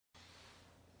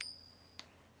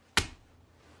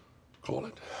call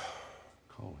it.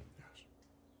 Call it, yes.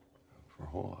 For a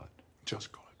whole lot.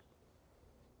 Just call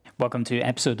it. Welcome to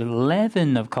episode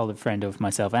 11 of Call It Friend of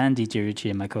myself, Andy Girucci,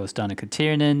 and my co-host Donncha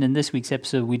Tiernan. In this week's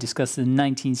episode, we discuss the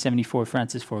 1974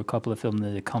 Francis Ford Coppola film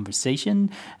The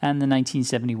Conversation and the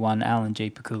 1971 Alan J.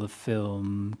 Pakula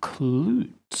film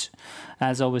Klute.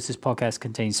 As always, this podcast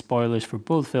contains spoilers for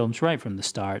both films right from the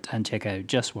start, and check out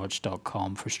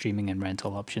justwatch.com for streaming and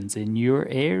rental options in your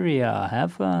area.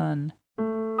 Have fun.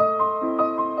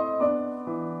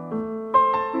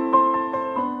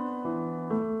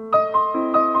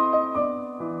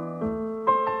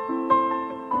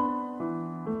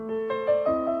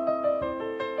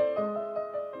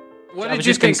 What did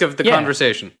you think of The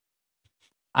Conversation?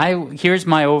 Here's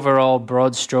my overall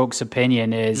broad strokes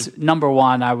opinion is, number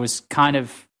one, I was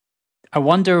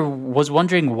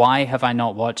wondering why have I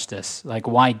not watched this? Like,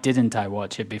 why didn't I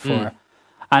watch it before?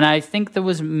 And I think there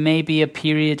was maybe a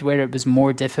period where it was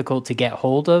more difficult to get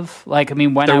hold of. Like, I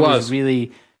mean, when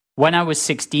I was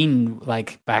 16,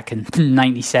 like back in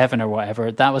 97 or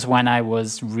whatever, that was when I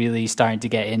was really starting to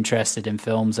get interested in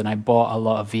films, and I bought a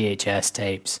lot of VHS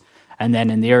tapes. And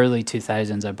then in the early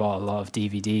 2000s, I bought a lot of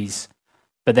DVDs.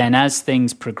 But then as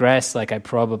things progressed, like I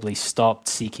probably stopped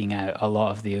seeking out a lot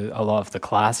of the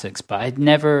classics. But I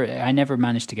never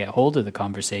managed to get hold of The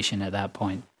Conversation at that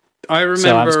point. I remember.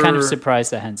 So I was kind of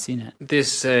surprised I hadn't seen it.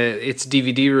 This its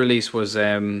DVD release was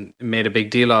made a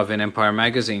big deal of in Empire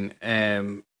magazine,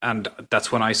 and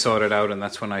that's when I sought it out, and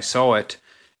that's when I saw it.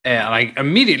 And I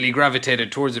immediately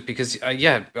gravitated towards it because,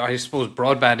 I suppose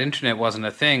broadband internet wasn't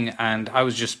a thing, and I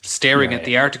was just staring at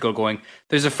the article going,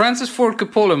 there's a Francis Ford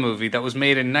Coppola movie that was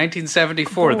made in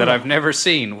 1974 that I've never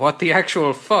seen. What the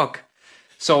actual fuck?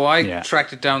 So I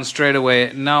tracked it down straight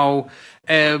away. Now,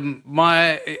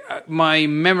 my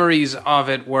memories of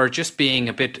it were just being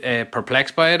a bit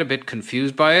perplexed by it, a bit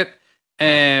confused by it.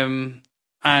 And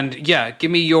yeah, give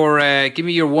me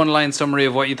your one-line summary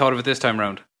of what you thought of it this time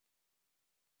round.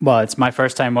 Well, it's my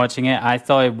first time watching it. I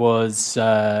thought it was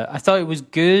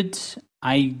good.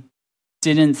 I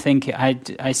didn't think I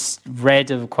read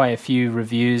of quite a few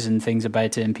reviews and things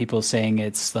about it, and people saying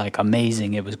it's like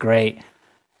amazing. It was great.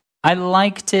 I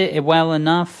liked it well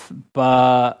enough,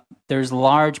 but there's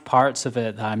large parts of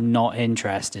it that I'm not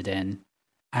interested in,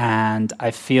 and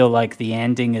I feel like the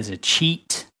ending is a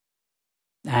cheat.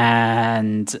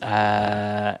 And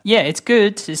it's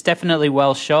good. It's definitely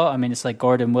well shot. I mean, it's like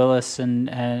Gordon Willis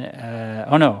and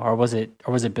or was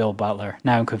it Bill Butler?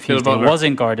 Now I'm confused. It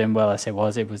wasn't Gordon Willis. It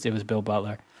was Bill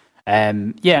Butler. I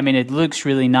mean, it looks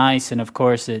really nice, and of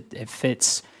course it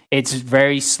fits. It's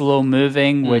very slow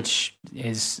moving, which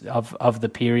is of the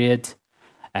period.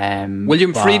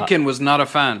 William Friedkin was not a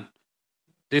fan.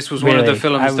 This was one of the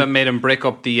films that made him break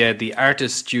up the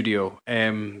artist studio.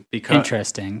 Because,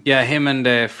 interesting. Yeah, him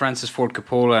and Francis Ford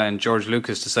Coppola and George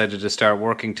Lucas decided to start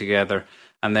working together.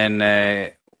 And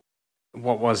then,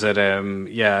 what was it?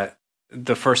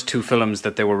 The first two films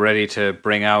that they were ready to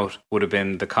bring out would have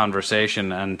been The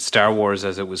Conversation and Star Wars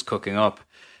as it was cooking up.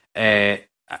 And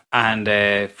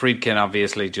Friedkin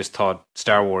obviously just thought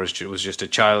Star Wars was just a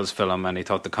child's film, and he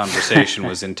thought The Conversation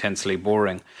was intensely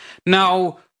boring.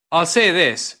 Now, I'll say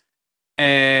this.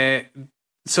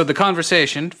 So The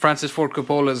Conversation, Francis Ford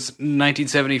Coppola's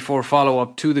 1974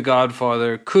 follow-up to The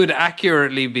Godfather, could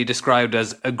accurately be described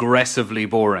as aggressively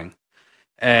boring.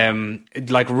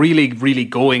 Like really, really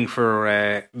going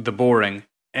for the boring.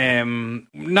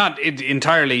 Not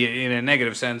entirely in a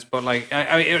negative sense, but like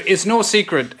it's no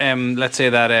secret, let's say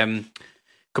that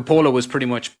Coppola was pretty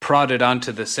much prodded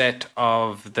onto the set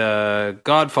of The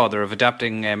Godfather, of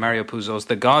adapting Mario Puzo's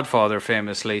The Godfather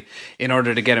famously, in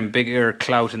order to get him bigger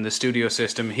clout in the studio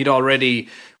system. He'd already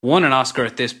won an Oscar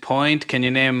at this point. Can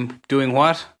you name doing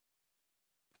what?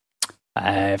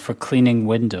 For cleaning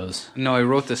windows. No, he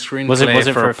wrote the screenplay. Was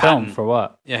it for a Patton. film? For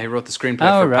what? Yeah, he wrote the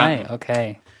screenplay for right, Patton.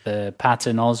 Okay. The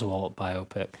Patton Oswalt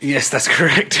biopic. Yes, that's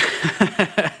correct.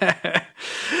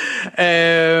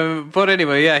 But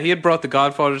anyway, yeah, he had brought The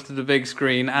Godfather to the big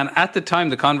screen, and at the time,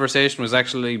 The Conversation was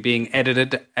actually being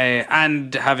edited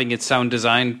and having its sound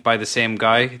designed by the same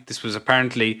guy. This was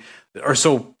apparently, or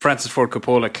so Francis Ford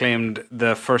Coppola claimed,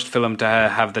 the first film to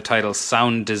have the title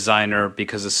sound designer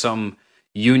because of some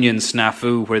union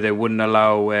snafu where they wouldn't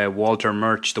allow Walter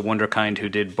Murch, the wonderkind who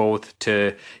did both,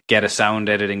 to get a sound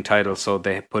editing title, so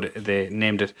they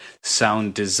named it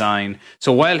sound design.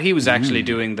 So while he was actually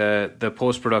doing the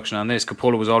post-production on this,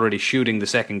 Coppola was already shooting the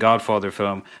second Godfather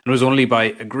film, and it was only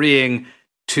by agreeing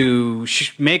to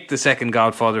make the second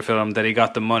Godfather film that he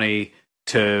got the money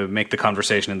to make The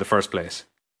Conversation in the first place.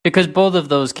 Because both of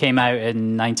those came out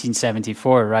in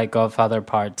 1974, right? Godfather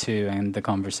Part 2 and The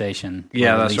Conversation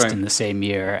Yeah, were that's released right. in the same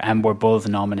year, and were both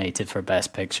nominated for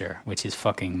Best Picture, which is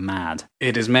fucking mad.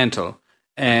 It is mental.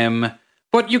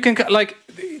 But you can, like,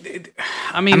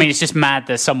 I mean, It's just mad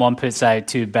that someone puts out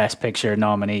 2 Best Picture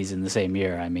nominees in the same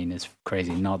year. I mean, it's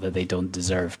crazy. Not that they don't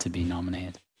deserve to be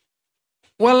nominated.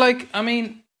 well, like,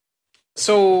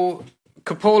 so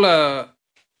Coppola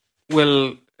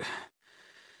will,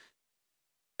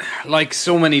 like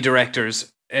so many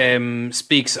directors,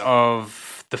 speaks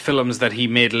of the films that he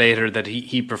made later that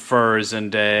he prefers,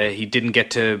 and he didn't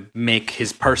get to make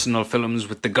his personal films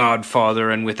with The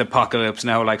Godfather and with Apocalypse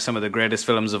Now, like some of the greatest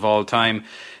films of all time.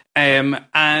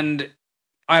 And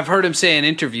I've heard him say in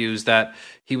interviews that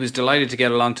he was delighted to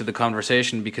get along to The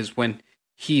Conversation because when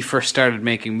he first started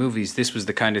making movies, this was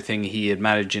the kind of thing he had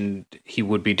imagined he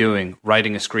would be doing,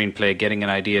 writing a screenplay, getting an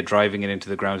idea, driving it into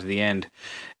the ground to the end.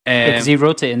 Because he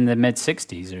wrote it in the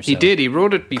mid-60s or so. He did. He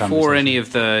wrote it before Conversation. any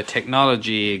of the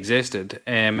technology existed.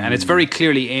 And it's very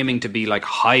clearly aiming to be like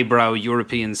highbrow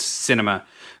European cinema,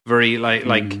 very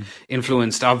like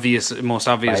influenced most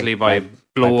obviously by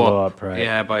Blow Up. Right?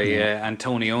 Yeah, by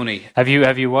Antonioni. Have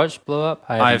you watched Blow Up?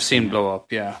 I've seen Blow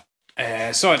Up, yeah.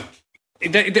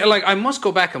 Like I must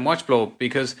go back and watch Blow Up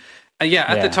because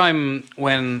at the time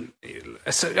when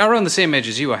around the same age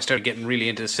as you, I started getting really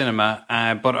into cinema.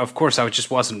 But of course, I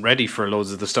just wasn't ready for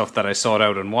loads of the stuff that I sought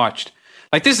out and watched.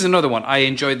 Like this is another one. I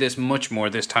enjoyed this much more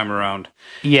this time around.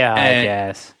 Yeah, I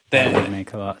guess that would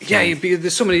make a lot of sense.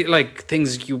 There's so many like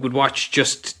things you would watch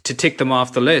just to tick them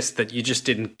off the list that you just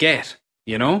didn't get.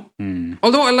 You know,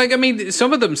 although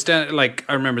some of them like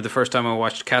I remember the first time I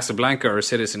watched Casablanca or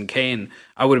Citizen Kane,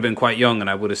 I would have been quite young and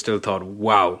I would have still thought,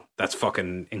 "Wow, that's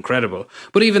fucking incredible."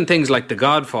 But even things like The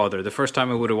Godfather, the first time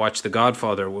I would have watched The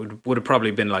Godfather would have probably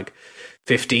been like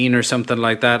 15 or something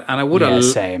like that, and I would have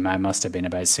same. I must have been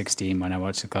about 16 when I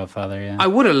watched The Godfather. Yeah, I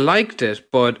would have liked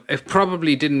it, but it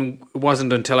probably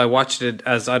wasn't until I watched it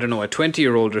as I don't know a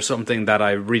 20-year-old or something that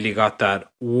I really got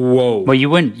that whoa. Well, you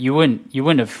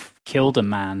wouldn't have killed a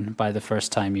man by the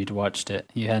first time you'd watched it.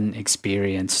 You hadn't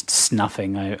experienced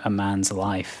snuffing out a man's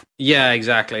life. Yeah,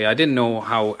 exactly. I didn't know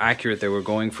how accurate they were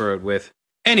going for it with.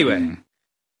 Anyway,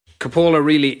 Coppola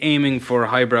really aiming for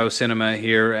highbrow cinema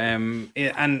here,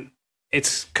 and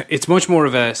it's much more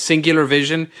of a singular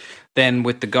vision than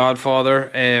with The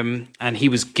Godfather, and he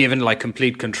was given like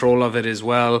complete control of it as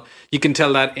well. You can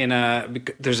tell that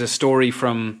there's a story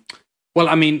from,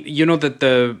 that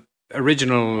the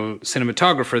original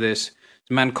cinematographer, this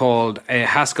a man called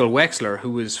Haskell Wexler,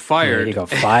 who was fired. He got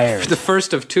fired. For the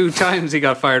first of 2 times he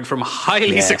got fired from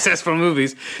highly successful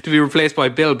movies to be replaced by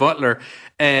Bill Butler.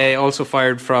 Also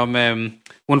fired from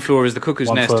One Flew Over the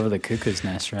Cuckoo's Nest. One Flew Over the Cuckoo's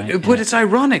Nest, right? But it's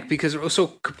ironic because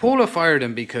Coppola fired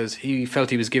him because he felt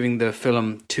he was giving the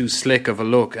film too slick of a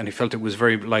look, and he felt it was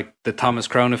very like the Thomas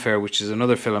Crown Affair, which is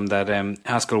another film that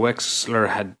Haskell Wexler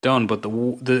had done. But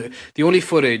the only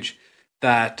footage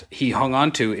that he hung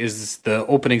on to is the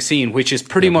opening scene, which is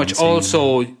pretty much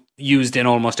also used in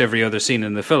almost every other scene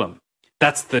in the film.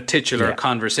 That's the titular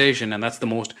conversation, and that's the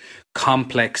most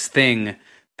complex thing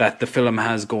that the film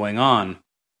has going on.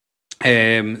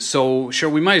 So sure,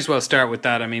 we might as well start with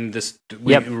that. I mean,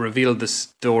 we revealed the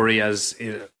story as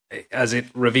it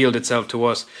revealed itself to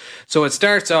us. So it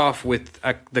starts off with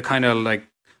the kind of like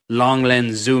long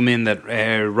lens zoom in that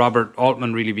Robert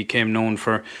Altman really became known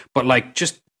for, but like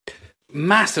just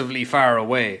massively far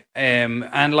away.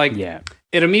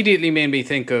 It immediately made me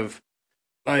think of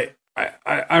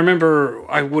I remember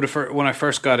when I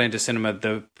first got into cinema,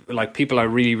 the people I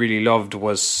really, really loved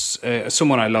was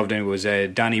someone I loved and it was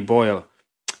Danny Boyle,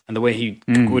 and the way he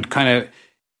would kind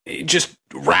of just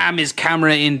ram his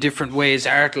camera in different ways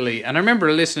artfully. And I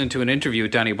remember listening to an interview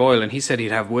with Danny Boyle, and he said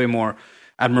he'd have way more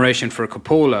admiration for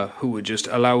Coppola, who would just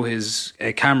allow his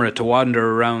camera to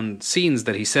wander around scenes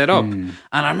that he set up. And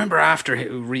I remember after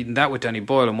reading that with Danny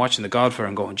Boyle and watching The Godfather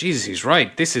and going, Jesus, he's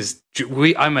right.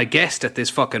 I'm a guest at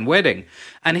this fucking wedding.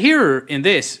 And here in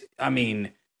this, I mean,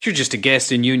 you're just a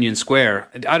guest in Union Square.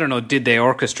 I don't know, did they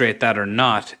orchestrate that or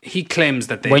not? He claims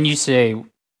that they...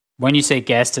 When you say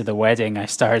guest at the wedding, I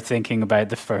started thinking about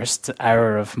the first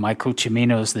hour of Michael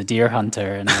Cimino's The Deer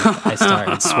Hunter, and I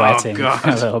started sweating a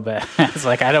little bit. It's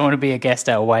like, I don't want to be a guest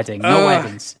at a wedding. No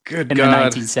weddings in the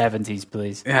 1970s,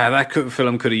 please. Yeah, that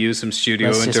film could have used some studio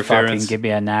Let's interference. Just fucking give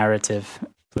me a narrative,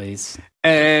 please.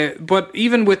 But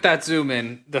even with that zoom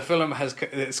in, the film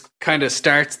kind of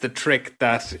starts the trick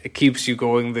that keeps you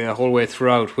going the whole way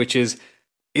throughout, which is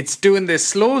it's doing this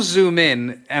slow zoom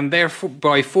in, and therefore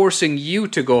by forcing you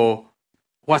to go,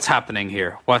 what's happening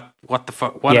here? What the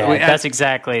fuck? That's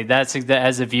exactly.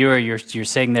 As a viewer, you're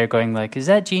sitting there going like, is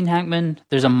that Gene Hackman?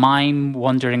 There's a mime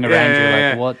wandering around. You're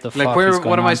like, what the fuck is going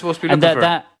what am on? I supposed to be looking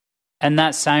for?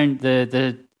 That sound,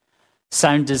 the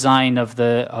sound design of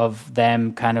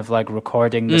them kind of like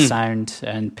recording the sound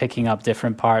and picking up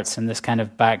different parts, and this kind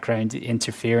of background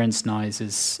interference noise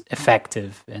is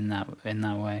effective in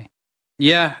that way.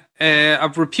 Yeah,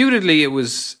 reputedly it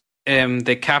was.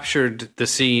 They captured the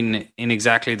scene in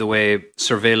exactly the way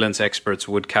surveillance experts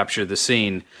would capture the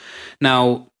scene.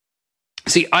 Now,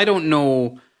 see, I don't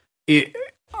know.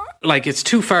 It's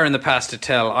too far in the past to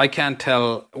tell. I can't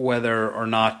tell whether or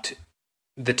not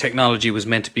the technology was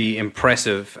meant to be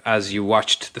impressive as you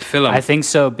watched the film. I think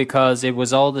so, because it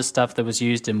was all the stuff that was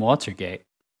used in Watergate.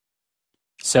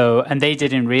 So, and they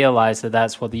didn't realize that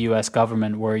that's what the US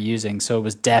government were using. So it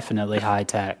was definitely high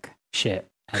tech shit.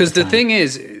 Because the thing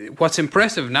is, what's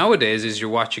impressive nowadays is you're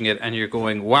watching it and you're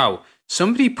going, wow,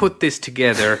 somebody put this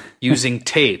together using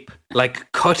tape, like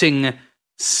cutting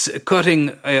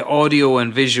audio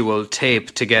and visual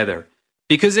tape together.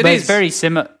 Because it's very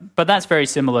similar, but that's very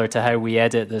similar to how we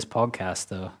edit this podcast,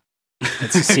 though.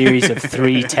 It's a series of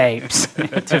 3 tapes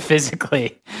to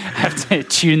physically have to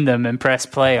tune them and press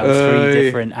play on 3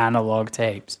 different analog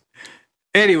tapes.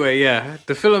 Anyway, yeah,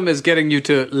 the film is getting you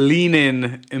to lean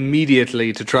in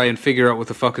immediately to try and figure out what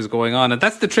the fuck is going on. And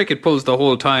that's the trick it pulls the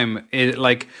whole time.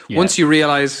 Once you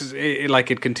realize,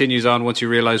 it continues on, once you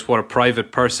realize what a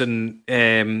private person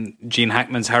Gene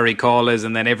Hackman's Harry Caul is,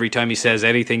 and then every time he says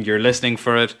anything, you're listening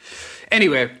for it.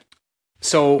 Anyway,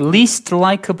 so... Least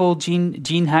likable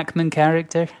Gene Hackman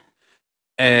character?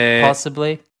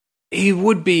 Possibly. He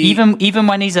would be even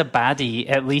when he's a baddie.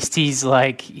 At least he's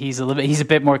a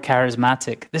bit more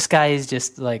charismatic. This guy is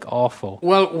just like awful.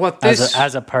 Well,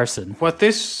 as a person, what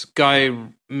this guy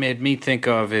made me think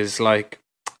of is like,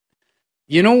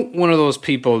 one of those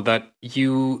people that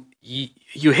you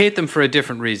hate them for a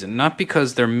different reason, not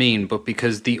because they're mean, but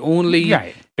because the only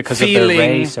because of their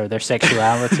race or their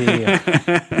sexuality, or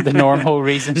the normal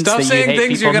reasons. Stop saying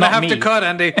things you're going to have to cut,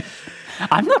 Andy.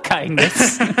 I'm not cutting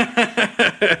this.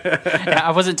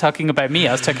 I wasn't talking about me.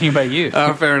 I was talking about you.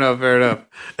 Oh, fair enough.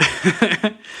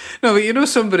 No, but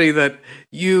somebody that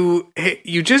you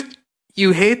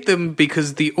hate them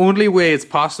because the only way it's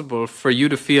possible for you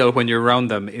to feel when you're around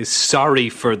them is sorry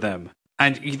for them.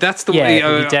 And that's the way...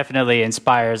 he definitely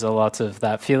inspires a lot of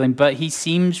that feeling. But he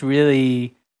seems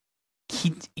really...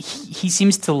 He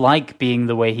seems to like being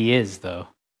the way he is, though.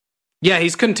 Yeah,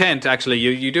 he's content, actually.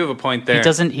 You do have a point there.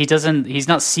 He's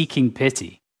not seeking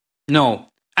pity. No.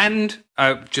 And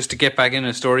just to get back in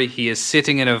a story, he is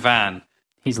sitting in a van.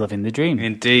 He's living the dream.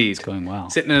 Indeed. It's going well.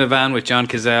 Sitting in a van with John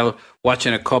Cazale,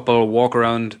 watching a couple walk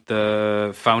around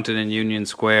the fountain in Union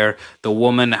Square. The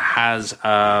woman has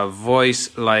a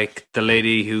voice like the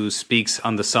lady who speaks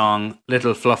on the song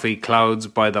Little Fluffy Clouds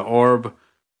by The Orb,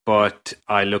 but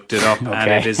I looked it up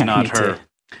and it is not her.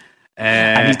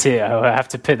 I have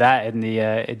to put that in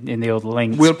the old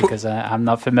links because I'm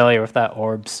not familiar with that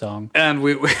Orb song. And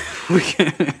we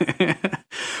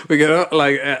get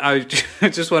I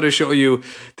just want to show you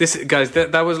this, guys.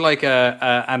 That was like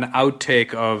an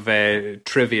outtake of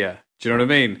trivia. Do you know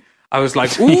what I mean? I was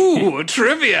like, ooh,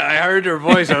 trivia. I heard her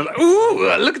voice. I was like,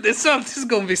 ooh, look at this up. This is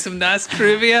going to be some nice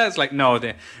trivia. It's like, no,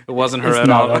 it wasn't her at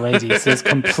all. It's not a lady. It's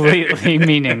completely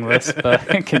meaningless, but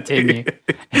continue.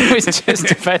 It was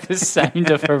just about the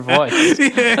sound of her voice.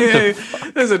 Yeah,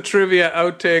 there's a trivia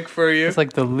outtake for you. It's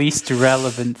like the least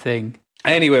relevant thing.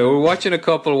 Anyway, we're watching a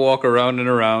couple walk around,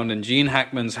 and Gene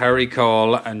Hackman's Harry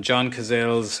Caul and John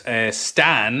Cazale's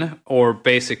Stan, or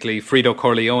basically Fredo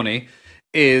Corleone,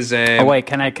 is wait,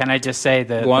 can I just say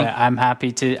that I'm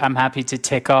happy to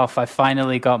tick off. I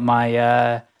finally got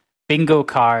my bingo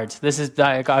card.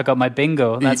 I got my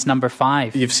bingo. That's number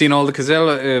 5. You've seen all the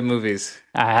Cazale movies?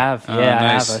 I have. Oh, yeah, nice.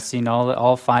 I have. I've seen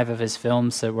all 5 of his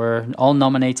films that were all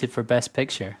nominated for Best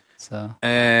Picture. So got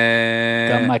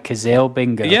my Cazale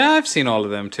bingo. Yeah, I've seen all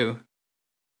of them too.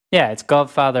 Yeah, it's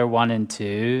Godfather 1 and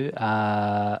 2,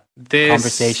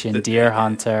 Conversation, Deer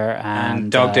Hunter,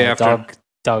 and Dog Day Afternoon.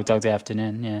 Dog Day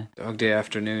Afternoon, yeah. Dog Day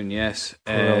Afternoon, yes.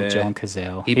 Poor old John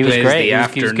Cazale. He was plays great.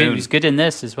 the He was good in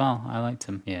this as well. I liked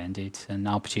him. Yeah, indeed. And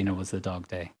Al Pacino was the Dog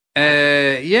Day.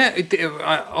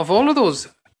 Of all of those,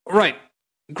 right?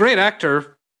 Great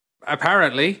actor,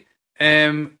 apparently.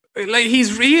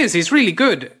 He's really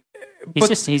good.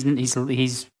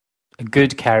 He's a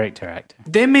good character actor.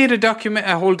 They made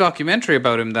a whole documentary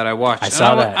about him that I watched.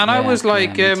 I was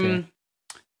like, I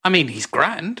mean, he's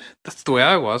grand. That's the way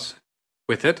I was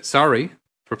with it. Sorry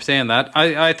for saying that.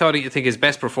 I think his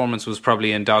best performance was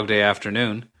probably in Dog Day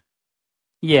Afternoon.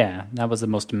 Yeah, that was the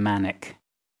most manic.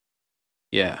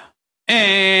 Yeah.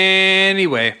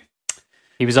 Anyway.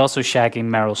 He was also shagging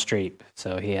Meryl Streep,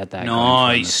 so he had that.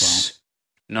 Nice.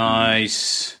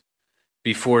 Nice.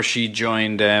 Before she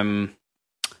joined Tom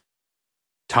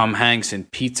Hanks in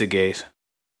Pizzagate.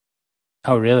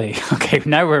 Oh, really? Okay,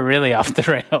 now we're really off the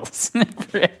rails.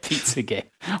 Pizzagate.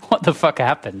 What the fuck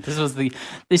happened?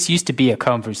 This used to be a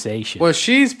conversation. Well,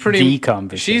 she's the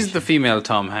conversation. She's the female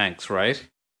Tom Hanks, right?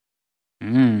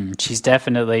 She's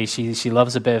definitely she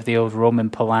loves a bit of the old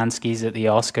Roman Polanski's at the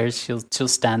Oscars. She'll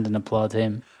stand and applaud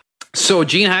him. So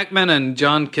Gene Hackman and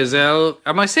John Cazale.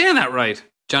 Am I saying that right?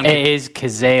 It is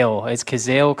Cazale. It's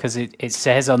Cazale because it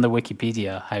says on the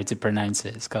Wikipedia how to pronounce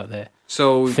it. It's got the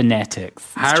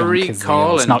phonetics. Harry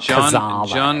Cole and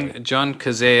John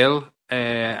Cazale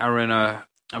are in a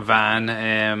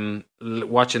van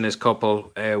watching this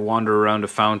couple wander around a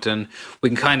fountain. We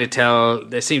can kind of tell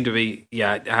they seem to be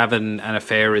having an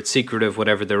affair. It's secretive,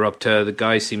 whatever they're up to. The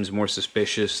guy seems more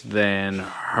suspicious than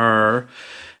her.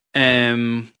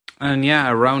 And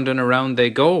around and around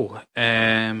they go.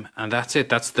 And that's it.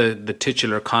 That's the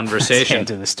titular conversation. That's the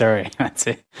end of the story. That's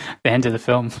it. The end of the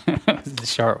film. The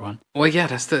short one. Well, yeah,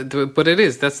 that's but it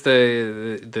is. That's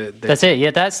the That's it. Yeah,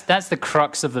 that's the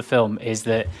crux of the film is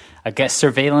that I guess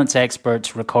surveillance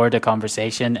experts record a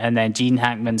conversation and then Gene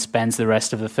Hackman spends the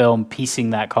rest of the film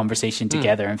piecing that conversation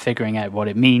together and figuring out what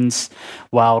it means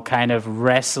while kind of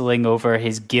wrestling over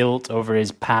his guilt, over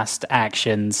his past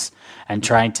actions and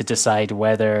trying to decide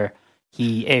whether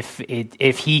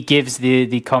if he gives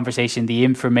the conversation, the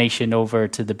information over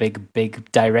to the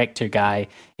big director guy,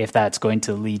 if that's going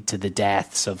to lead to the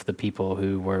deaths of the people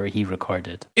he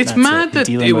recorded. It's mad that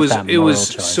it was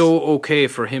so okay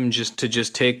for him just to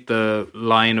take the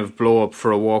line of Blow Up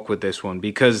for a walk with this one,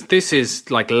 because this is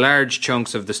like large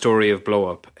chunks of the story of Blow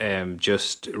Up,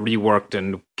 just reworked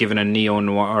and given a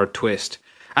neo-noir twist.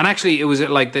 And actually, it was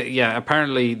like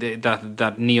apparently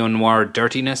that neo-noir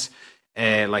dirtiness.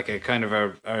 Like a kind of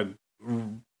a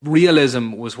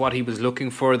realism was what he was looking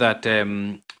for that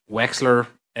Wexler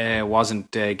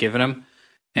wasn't giving him.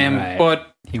 Right.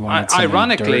 But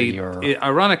ironically,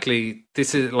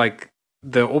 this is like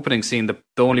the opening scene. The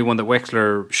only one that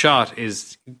Wexler shot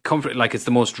is like it's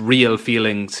the most real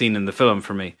feeling scene in the film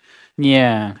for me.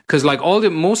 Yeah, because like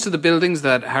most of the buildings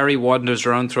that Harry wanders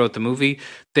around throughout the movie,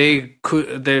 they're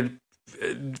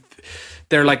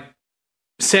like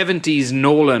 70s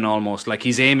Nolan almost, like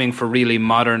he's aiming for really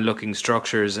modern looking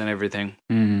structures and everything.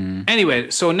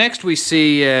 Anyway, so next we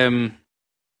see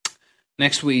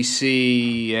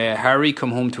Harry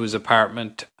come home to his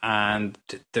apartment and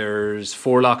there's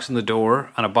 4 locks on the door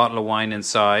and a bottle of wine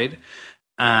inside,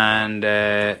 and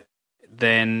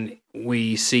then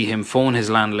we see him phone his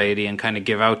landlady and kind of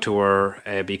give out to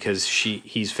her because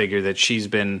he's figured that she's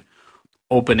been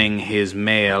opening his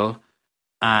mail.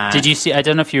 Did you see? I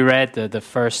don't know if you read the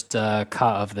first cut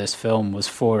of this film was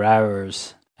 4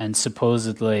 hours, and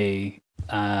supposedly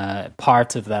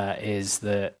part of that is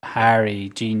that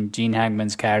Gene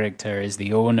Hackman's character is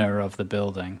the owner of the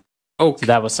building. Oh, so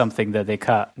that was something that they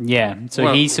cut. Yeah,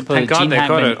 so he supposedly Gene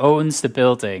Hackman owns the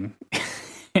building,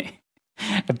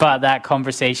 but that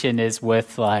conversation is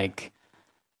with like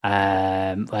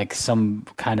some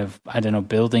kind of, I don't know,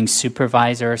 building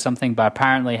supervisor or something. But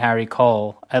apparently Harry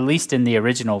Cole, at least in the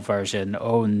original version,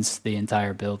 owns the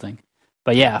entire building.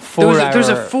 But yeah, there's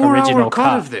a 4 hour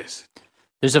cut of this.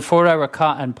 There's a 4 hour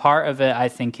cut, and part of it I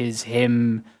think is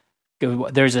him.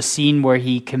 There's a scene where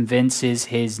he convinces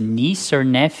his niece or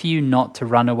nephew not to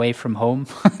run away from home.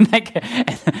 Like,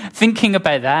 thinking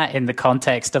about that in the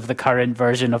context of the current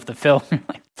version of the film,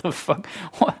 like, the fuck,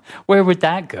 where would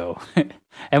that go?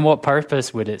 And what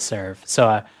purpose would it serve?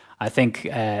 So I think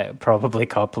probably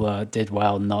Coppola did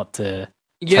well not to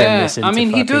turn this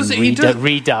into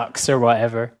Redux or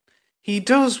whatever. He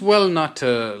does well not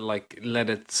to like let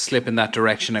it slip in that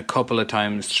direction a couple of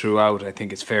times throughout, I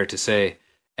think it's fair to say.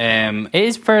 It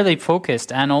is fairly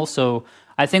focused, and also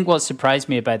I think what surprised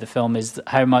me about the film is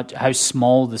how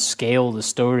small the scale the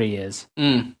story is.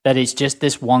 That it's just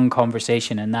this one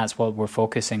conversation, and that's what we're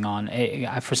focusing on.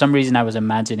 For some reason, I was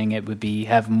imagining it would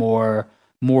have more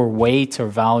weight or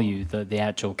value, the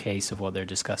actual case of what they're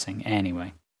discussing.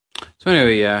 Anyway. So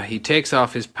anyway, he takes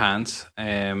off his pants,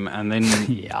 and then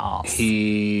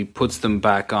he puts them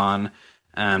back on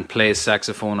and plays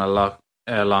saxophone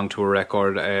along to a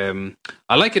record.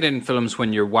 I like it in films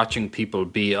when you're watching people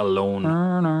be alone.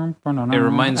 It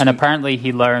reminds me. And apparently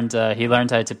he learned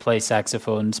how to play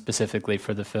saxophone specifically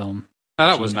for the film. Oh,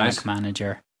 that was nice.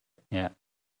 Manager. Yeah.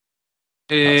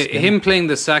 Him playing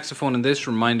the saxophone in this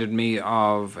reminded me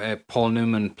of Paul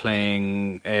Newman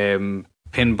playing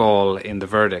pinball in The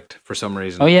Verdict for some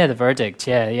reason. Oh yeah, The Verdict.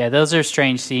 Yeah. Those are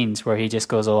strange scenes where he just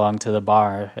goes along to the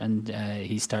bar and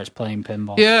he starts playing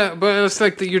pinball. Yeah, but it's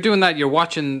like you're doing that. You're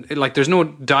watching, like, there's no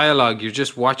dialogue. You're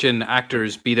just watching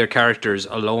actors be their characters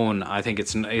alone. I think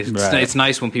it's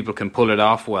nice when people can pull it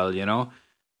off well, you know.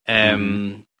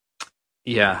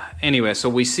 Yeah. Anyway, so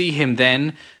we see him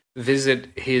then visit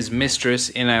his mistress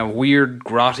in a weird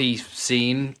grotty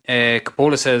scene.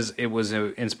 Coppola says it was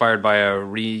inspired by a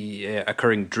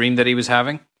reoccurring dream that he was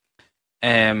having,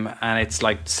 and it's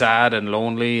like sad and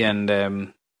lonely,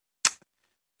 and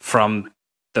from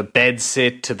the bed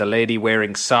sit to the lady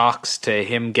wearing socks to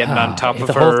him getting on top of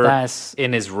her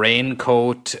in his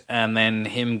raincoat, and then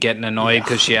him getting annoyed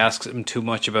because she asks him too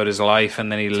much about his life, and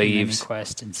then he leaves. Many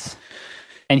questions.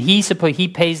 And he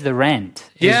pays the rent,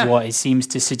 is what it seems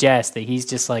to suggest, that he's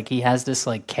just like, he has this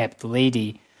like kept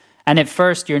lady. And at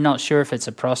first you're not sure if it's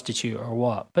a prostitute or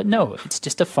what. But no, it's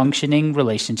just a functioning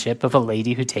relationship of a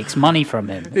lady who takes money from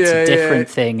him. It's a different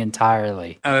thing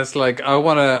entirely. And it's like, I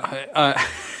want to...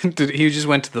 he just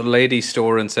went to the lady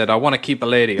store and said, I want to keep a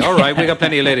lady. All right, we got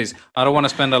plenty of ladies. I don't want to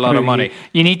spend a lot of money.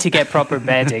 You need to get proper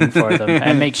bedding for them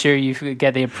and make sure you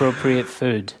get the appropriate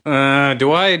food.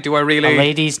 Do I really? A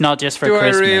lady's not just for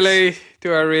Christmas.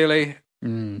 Do I really?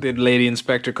 The lady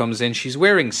inspector comes in. She's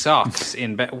wearing socks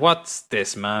in bed. What's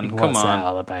this, man? Come on. What's that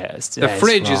all about? The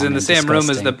fridge is in the same room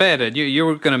as the bed. And you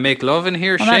were going to make love in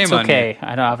here? Well, Shame that's on you. okay.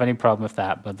 I don't have any problem with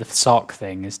that. But the sock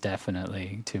thing is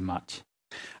definitely too much.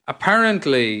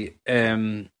 Apparently,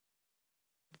 the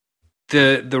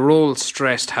role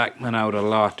stressed Hackman out a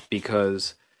lot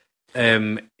because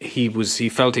he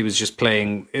felt he was just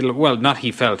playing. Well, not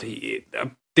he felt.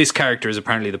 This character is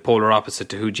apparently the polar opposite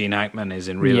to who Gene Hackman is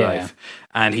in real life,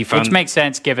 and he found, which makes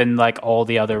sense given like all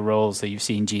the other roles that you've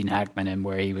seen Gene Hackman in,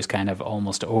 where he was kind of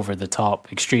almost over the top,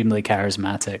 extremely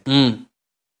charismatic, and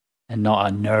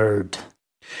not a nerd.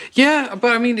 Yeah,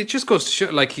 but I mean, it just goes to show,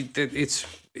 like, it's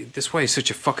this why he's such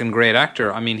a fucking great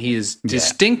actor. I mean, he is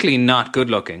distinctly not good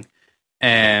looking,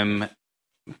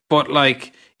 but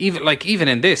like even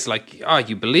in this, like,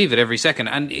 you believe it every second,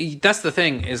 and that's the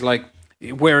thing is like.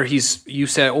 Where you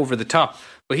said over the top,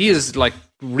 but he is like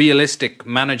realistic,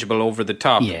 manageable over the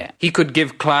top. Yeah. He could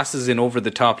give classes in over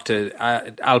the top to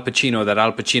Al Pacino that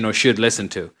Al Pacino should listen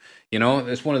to. You know,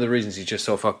 it's one of the reasons he's just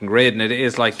so fucking great. And it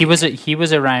is like he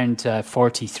was around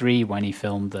 43 when he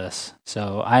filmed this.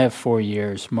 So I have 4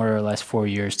 years, more or less 4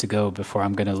 years to go before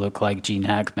I'm going to look like Gene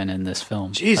Hackman in this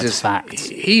film. Jesus, that's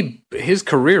facts. His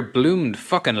career bloomed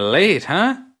fucking late,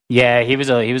 huh? Yeah, he was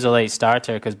a late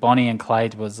starter because Bonnie and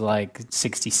Clyde was like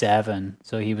 67,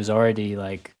 so he was already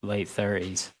like late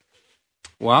 30s.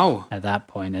 Wow! At that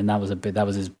point, and that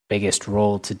was his biggest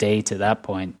role to date. At that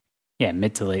point, yeah,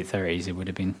 mid to late 30s. It would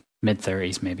have been mid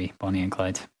 30s, maybe. Bonnie and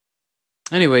Clyde.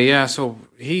 Anyway, yeah. So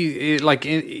he like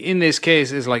in this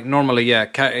case is like normally,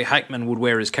 Hackman would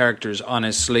wear his characters on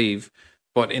his sleeve,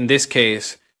 but in this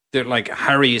case, they're like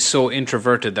Harry is so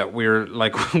introverted that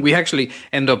we actually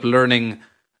end up learning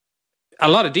a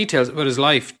lot of details about his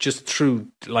life just through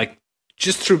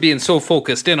being so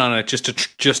focused in on it, just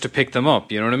to pick them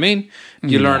up. You know what I mean?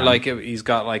 You learn like he's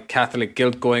got like Catholic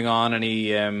guilt going on, and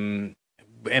he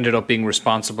ended up being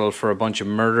responsible for a bunch of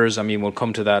murders. I mean, we'll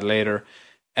come to that later.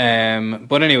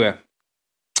 But anyway,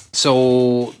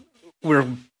 so we're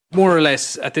more or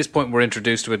less at this point we're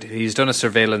introduced to it. He's done a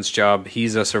surveillance job.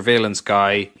 He's a surveillance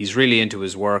guy. He's really into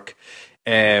his work.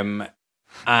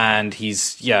 And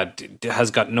he's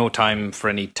has got no time for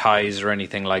any ties or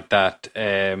anything like that.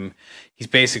 He's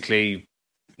basically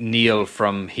Neil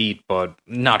from Heat, but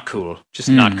not cool. Just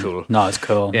not cool. No, it's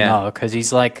cool. Yeah. No, because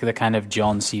he's like the kind of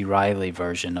John C. Reilly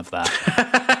version of that,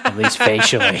 at least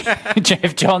facially.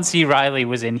 If John C. Reilly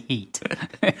was in Heat,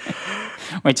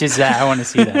 which is I want to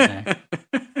see that now.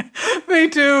 Me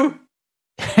too.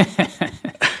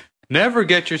 Never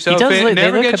get yourself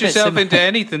into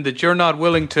anything that you're not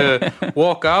willing to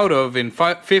walk out of in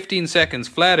 15 seconds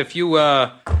flat. If you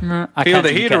feel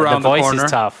the heat around the corner. The voice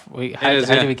is tough.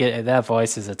 How do we get that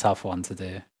voice? Is a tough one to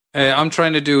do. I'm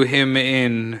trying to do him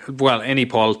in any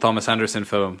Paul Thomas Anderson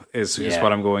film is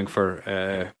what I'm going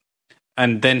for.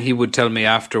 And then he would tell me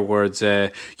afterwards,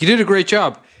 "You did a great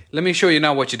job. Let me show you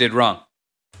now what you did wrong."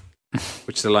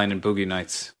 Which is the line in Boogie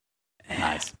Nights.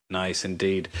 Nice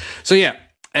indeed. So yeah.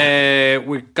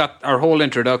 We got our whole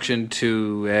introduction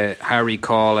to Harry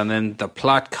Caul, and then the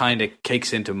plot kind of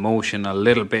kicks into motion a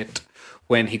little bit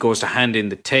when he goes to hand in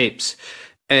the tapes.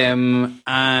 And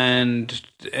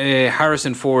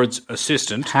Harrison Ford's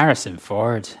assistant. Harrison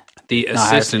Ford. The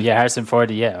assistant. Harrison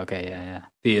Ford. Yeah, okay, yeah.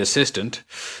 The assistant.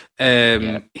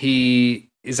 He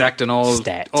is acting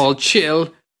all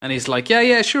chill, And he's like,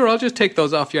 yeah, sure, I'll just take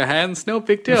those off your hands. No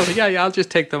big deal. Yeah, I'll just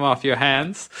take them off your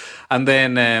hands. And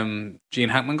then Gene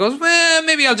Hackman goes, well,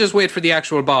 maybe I'll just wait for the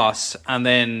actual boss. And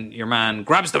then your man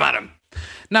grabs them at him.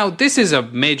 Now, this is a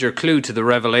major clue to the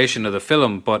revelation of the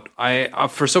film, but I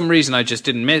for some reason, I just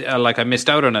didn't I missed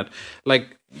out on it.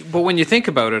 But when you think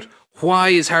about it, why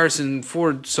is Harrison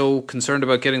Ford so concerned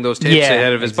about getting those tapes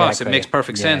ahead of his boss? It makes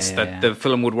perfect sense that the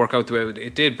film would work out the way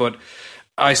it did, but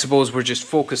I suppose we're just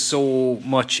focused so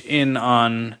much in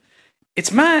on...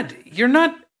 It's mad. You're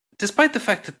not... Despite the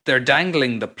fact that they're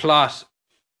dangling the plot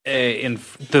in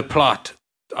the plot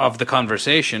of the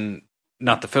conversation,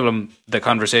 not the film, the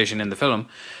conversation in the film,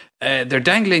 they're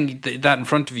dangling that in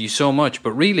front of you so much,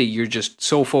 but really you're just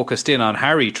so focused in on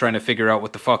Harry trying to figure out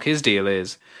what the fuck his deal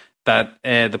is that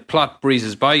the plot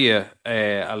breezes by you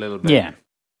a little bit. Yeah.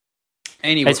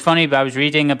 Anyway. It's funny, but I was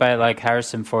reading about like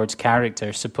Harrison Ford's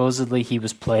character. Supposedly he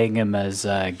was playing him as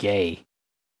gay.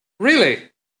 Really?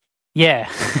 Yeah.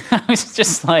 I was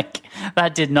just like,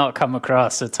 that did not come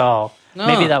across at all. No.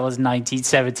 Maybe that was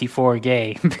 1974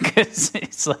 gay, because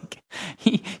it's like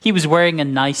he was wearing a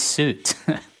nice suit.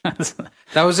 That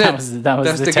was it. That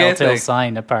was the telltale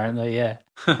sign, apparently. Yeah.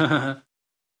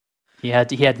 He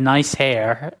had nice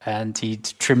hair and he'd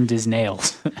trimmed his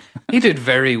nails. He did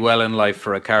very well in life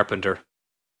for a carpenter.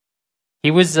 He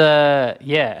was, but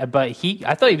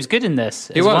I thought he was good in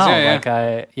this. He was, well.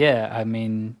 I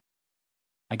mean,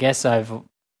 I guess I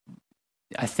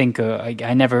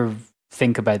never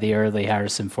think about the early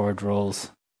Harrison Ford roles.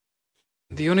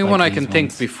 The only one I can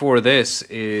think before this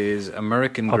is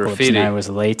American Graffiti. Now was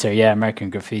later. Yeah, American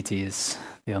Graffiti is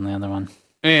the only other one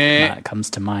that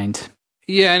comes to mind.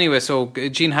 Yeah, anyway, so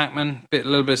Gene Hackman, a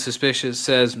little bit suspicious,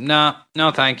 says, no,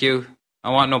 thank you.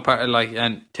 I want no part,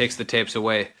 and takes the tapes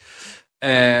away.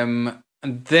 And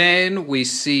then we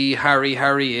see Harry.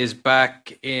 Harry is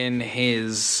back in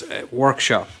his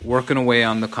workshop, working away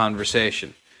on the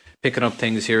conversation, picking up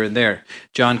things here and there.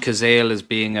 John Cazale is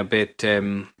being a bit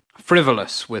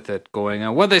frivolous with it, going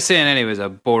on. What they're saying anyway is a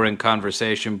boring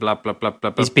conversation, blah, blah, blah,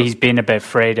 blah, blah. He's being a bit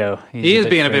Fredo. He is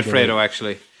being a bit Fredo,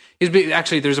 actually.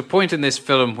 Actually, there's a point in this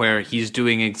film where he's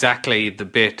doing exactly the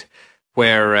bit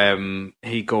where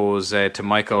he goes to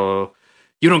Michael,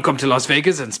 you don't come to Las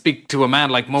Vegas and speak to a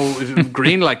man like Mo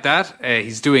Green like that.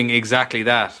 He's doing exactly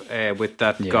that with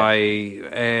that guy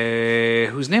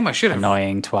whose name I should have.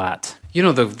 Annoying twat. You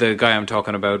know the guy I'm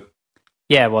talking about.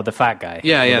 Yeah, well, the fat guy.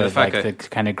 Yeah, the fat guy. The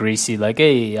kind of greasy, like,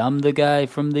 hey, I'm the guy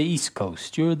from the East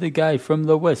Coast. You're the guy from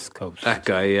the West Coast. That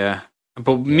guy, yeah.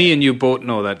 But me and you both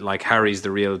know that like Harry's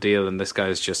the real deal, and this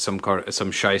guy's just some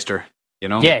shyster, you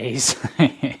know? Yeah, he's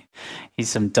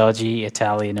some dodgy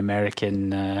Italian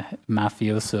American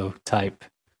mafioso type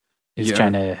who's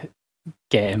trying to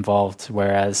get involved.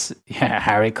 Whereas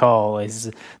Harry Cole is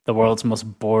the world's most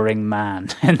boring man,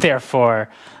 and therefore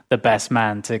the best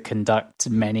man to conduct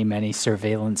many, many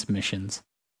surveillance missions.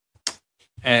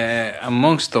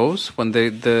 Amongst those, when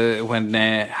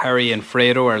Harry and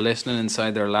Fredo are listening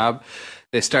inside their lab,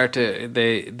 they start to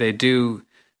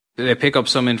they pick up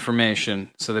some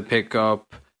information. So they pick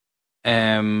up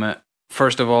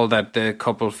first of all that the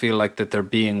couple feel like that they're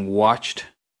being watched.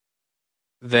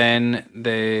 Then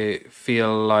they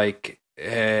feel like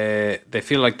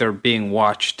they're being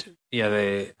watched. Yeah,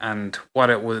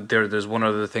 there's one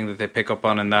other thing that they pick up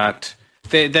on in that.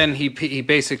 Then he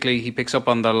picks up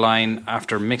on the line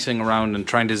after mixing around and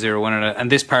trying to zero in on it, and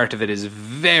this part of it is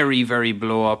very, very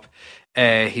blow up.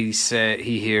 He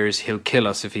hears he'll kill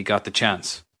us if he got the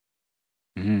chance,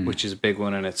 which is a big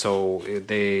one in it. So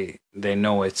they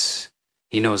know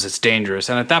he knows it's dangerous,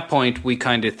 and at that point we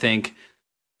kind of think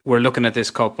we're looking at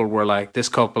this couple. We're like, this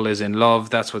couple is in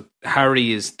love. That's what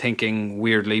Harry is thinking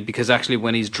weirdly, because actually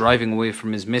when he's driving away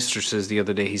from his mistresses the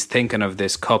other day, he's thinking of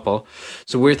this couple.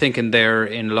 So we're thinking they're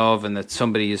in love and that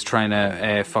somebody is trying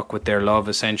to fuck with their love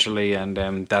essentially. And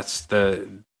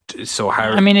so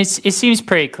Harry. I mean, it seems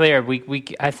pretty clear.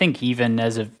 I think even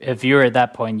as a viewer at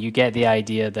that point, you get the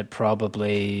idea that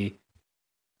probably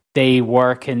they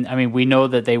work in. I mean, we know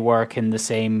that they work in the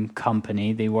same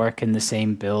company. They work in the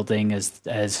same building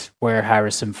as where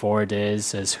Harrison Ford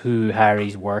is, as who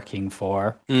Harry's working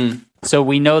for. So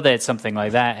we know that it's something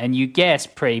like that, and you guess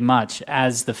pretty much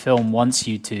as the film wants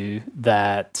you to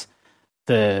that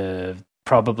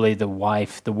probably the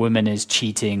wife, the woman, is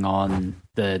cheating on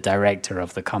the director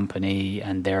of the company,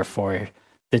 and therefore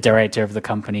the director of the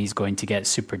company is going to get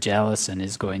super jealous and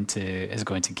is going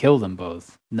to kill them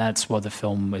both. And that's what the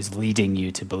film is leading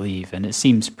you to believe, and it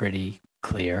seems pretty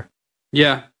clear.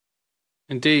 Yeah,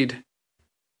 indeed.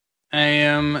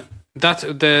 The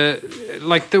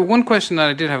one question that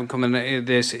I did have come in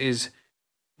this is,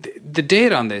 the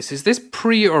date on this, is this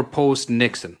pre or post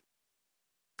Nixon?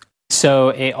 So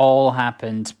it all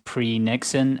happened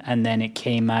pre-Nixon, and then it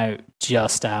came out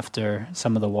just after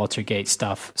some of the Watergate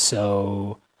stuff.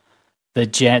 So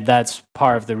that's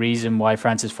part of the reason why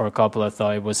Francis Ford Coppola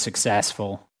thought it was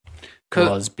successful,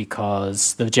 was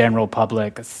because the general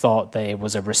public thought that it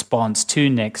was a response to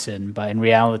Nixon, but in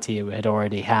reality it had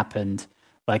already happened.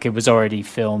 Like, it was already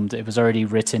filmed, it was already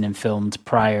written and filmed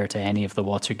prior to any of the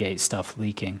Watergate stuff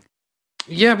leaking.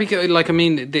 Yeah, because, like, I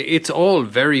mean, it's all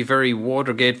very, very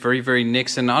Watergate, very, very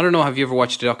Nixon. I don't know, have you ever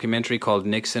watched a documentary called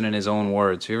Nixon in His Own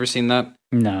Words? Have you ever seen that?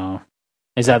 No.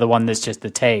 Is that the one that's just the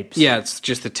tapes? Yeah, it's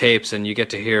just the tapes, and you get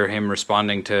to hear him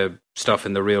responding to stuff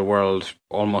in the real world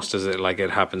almost as it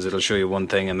happens. It'll show you one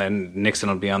thing, and then Nixon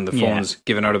will be on the phones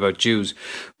giving out about Jews.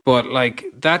 But, like,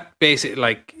 that basic,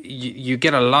 like, you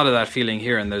get a lot of that feeling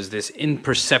here, and there's this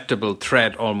imperceptible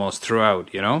thread almost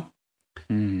throughout, you know?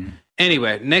 Mm.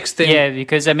 Anyway, next thing. Yeah,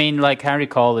 because, I mean, like, Harry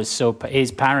Cole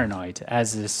is paranoid,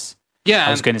 as this... Yeah,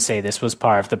 I was going to say this was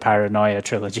part of the Paranoia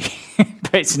trilogy,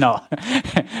 but it's not.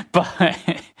 But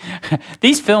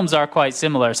these films are quite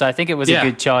similar, so I think it was a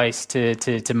good choice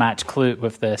to match Clute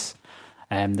with this.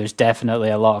 There's definitely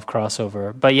a lot of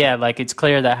crossover. But yeah, like, it's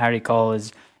clear that Harry Cole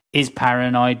is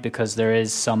paranoid because there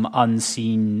is some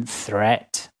unseen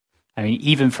threat. I mean,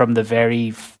 even from the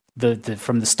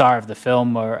from the start of the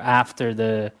film, or after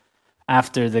the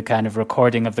kind of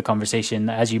recording of the conversation,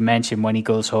 as you mentioned, when he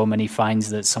goes home and he finds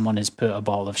that someone has put a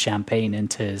bottle of champagne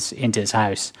into his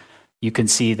house, you can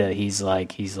see that he's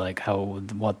like, oh,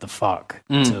 what the fuck?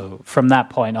 So from that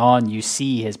point on, you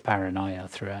see his paranoia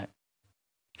throughout.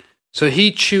 So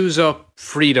he chews up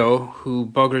Frito, who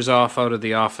buggers off out of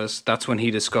the office. That's when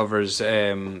he discovers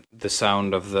the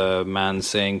sound of the man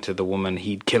saying to the woman,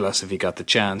 he'd kill us if he got the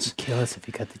chance. He'd kill us if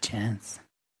he got the chance.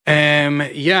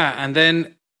 Yeah, and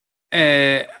then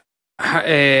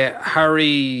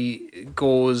Harry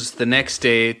goes the next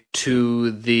day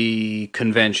to the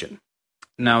convention.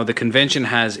 Now, the convention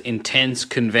has intense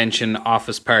convention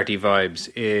office party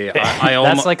vibes.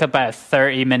 That's like about a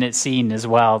 30-minute scene as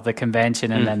well, the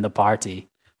convention and then the party.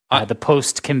 The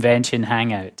post-convention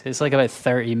hangout. It's like about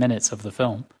 30 minutes of the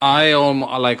film. I got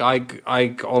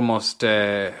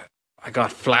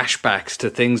flashbacks to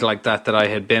things like that I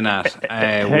had been at.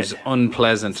 It was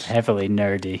unpleasant. It's heavily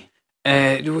nerdy.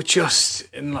 It was just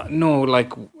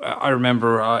like, I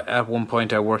remember at one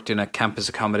point I worked in a campus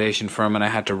accommodation firm, and I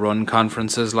had to run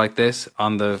conferences like this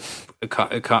on the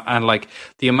and like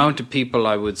the amount of people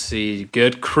I would see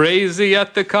get crazy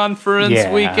at the conference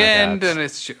weekend, and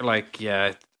it's like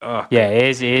it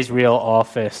is real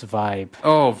office vibe.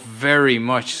 Oh, very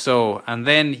much so. And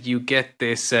then you get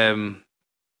this.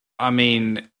 I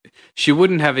mean, she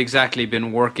wouldn't have exactly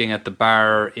been working at the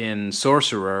bar in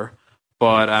Sorcerer.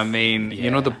 But I mean,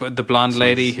 you know, the blonde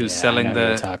lady who's selling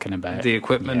the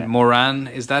equipment, Moran,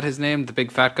 is that his name? The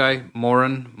big fat guy,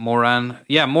 Moran.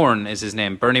 Yeah, Moran is his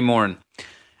name, Bernie Moran.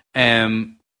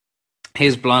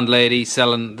 His blonde lady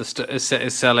selling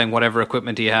is selling whatever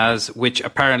equipment he has, which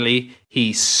apparently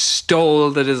he stole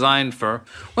the design for.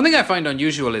 One thing I find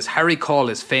unusual is Harry Cole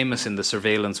is famous in the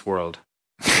surveillance world.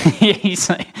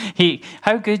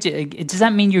 How good does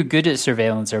that mean? You're good at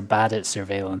surveillance or bad at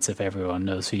surveillance if everyone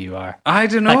knows who you are? I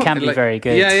don't know. That can't be very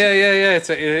good. Yeah.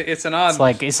 It's an odd.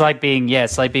 It's like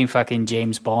being fucking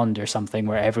James Bond or something,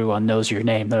 where everyone knows your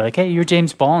name. They're like, hey, you're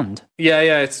James Bond.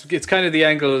 Yeah. It's kind of the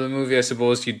angle of the movie, I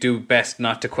suppose. You do best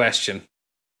not to question.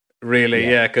 Really,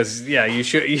 because you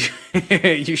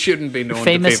shouldn't be known.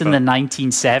 Famous to in the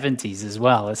 1970s as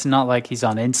well. It's not like he's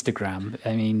on Instagram.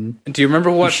 I mean, do you remember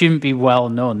what? He shouldn't be well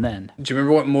known then. Do you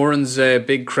remember what Moran's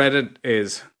big credit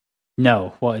is?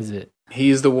 No, what is it?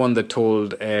 He's the one that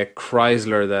told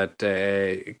Chrysler that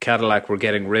Cadillac were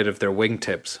getting rid of their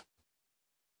wingtips.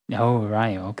 Oh,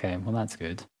 right. Okay. Well, that's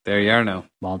good. There you are now.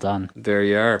 Well done. There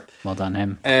you are. Well done,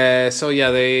 him. So yeah,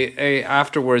 they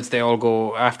afterwards they all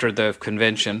go after the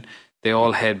convention. They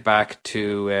all head back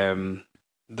to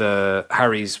the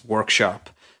Harry's workshop.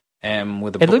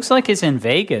 It looks like it's in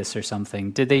Vegas or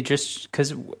something. Did they just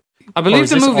because I believe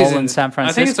the movie's in San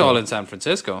Francisco? I think it's all in San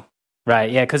Francisco. Right.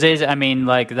 Yeah. Because I mean,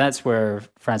 like that's where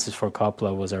Francis Ford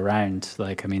Coppola was around.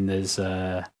 Like, I mean, there's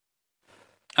that's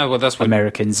what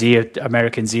American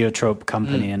Zoetrope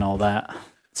Company and all that.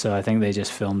 So I think they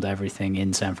just filmed everything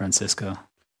in San Francisco.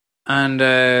 And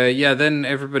then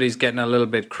everybody's getting a little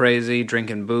bit crazy,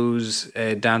 drinking booze,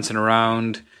 dancing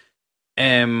around.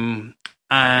 And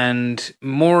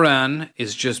Moran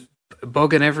is just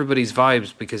bugging everybody's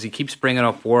vibes because he keeps bringing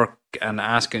up work and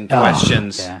asking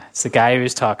questions. Yeah, it's the guy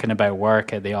who's talking about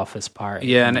work at the office party.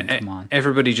 Yeah, I mean, and come on.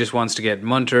 everybody just wants to get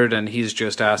muntered, and he's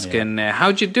just asking,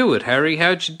 "How'd you do it, Harry?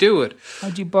 How'd you do it?"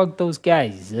 How'd you bug those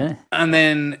guys? And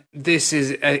then this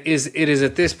is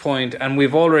at this point, and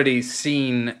we've already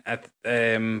seen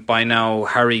by now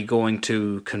Harry going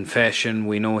to confession.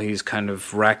 We know he's kind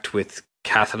of racked with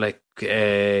Catholic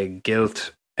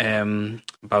guilt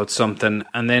about something,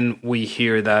 and then we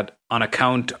hear that on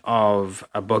account of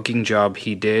a bugging job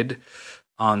he did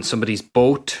on somebody's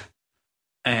boat,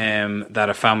 that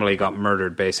a family got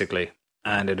murdered, basically.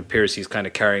 And it appears he's kind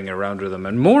of carrying it around with him.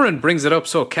 And Moran brings it up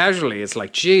so casually. It's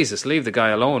like, Jesus, leave the guy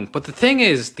alone. But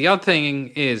the odd thing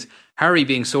is, Harry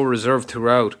being so reserved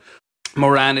throughout,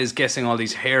 Moran is guessing all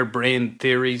these harebrained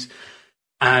theories.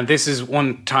 And this is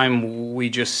one time we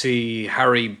just see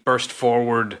Harry burst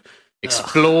forward,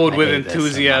 explode with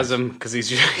enthusiasm because he's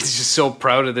just so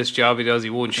proud of this job he does.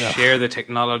 He won't share the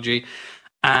technology.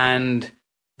 And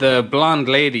the blonde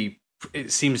lady,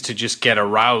 it seems to just get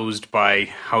aroused by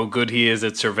how good he is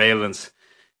at surveillance.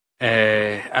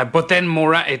 But then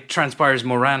it transpires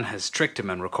Moran has tricked him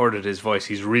and recorded his voice.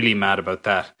 He's really mad about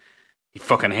that. He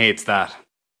fucking hates that.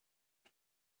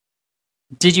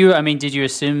 Did you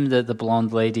assume that the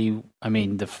blonde lady,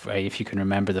 if you can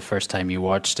remember the first time you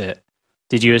watched it,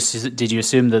 did you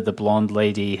assume that the blonde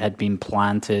lady had been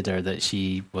planted or that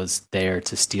she was there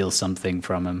to steal something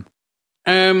from him?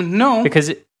 No.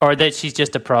 Or that she's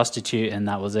just a prostitute and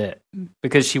that was it.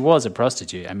 Because she was a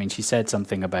prostitute. I mean, she said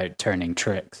something about turning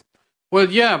tricks. Well,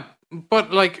 yeah,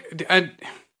 but like,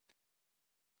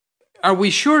 are we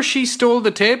sure she stole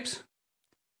the tapes?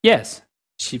 Yes,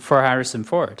 for Harrison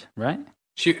Ford, right?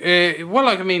 They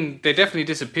definitely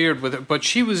disappeared with her, but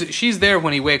she's there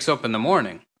when he wakes up in the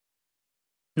morning.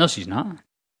 No, she's not.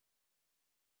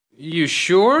 You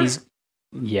sure?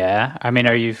 Yeah. I mean,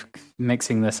 are you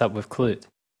mixing this up with Clute?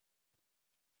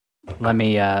 Let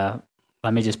me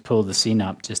just pull the scene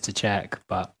up just to check,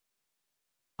 but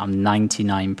I'm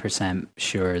 99%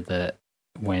 sure that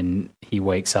when he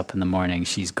wakes up in the morning,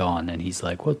 she's gone, and he's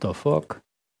like, what the fuck?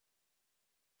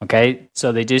 Okay,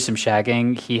 so they do some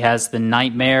shagging. He has the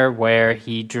nightmare where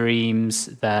he dreams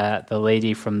that the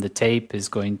lady from the tape is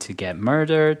going to get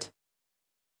murdered,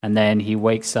 and then he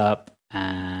wakes up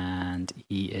and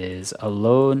he is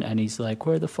alone, and he's like,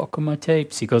 where the fuck are my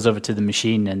tapes? He goes over to the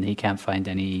machine and he can't find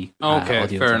any okay,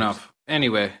 audio fair tapes. enough.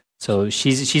 Anyway. So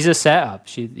she's a setup.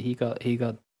 He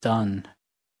got done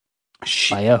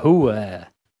by a hooah.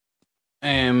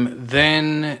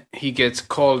 Then he gets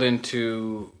called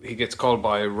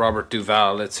by Robert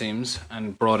Duvall, it seems,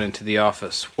 and brought into the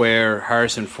office where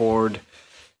Harrison Ford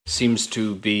seems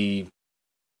to be,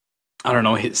 I don't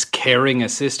know, his caring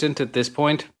assistant at this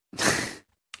point.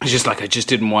 It's just like, I just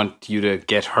didn't want you to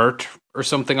get hurt or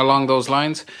something along those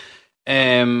lines.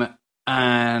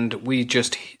 And we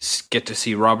just get to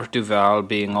see Robert Duvall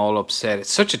being all upset. It's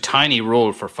such a tiny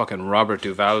role for fucking Robert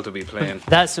Duvall to be playing.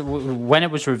 That's when it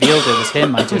was revealed it was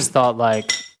him. I just thought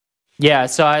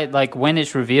when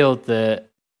it's revealed that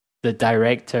the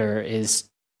director is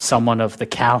someone of the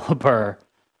caliber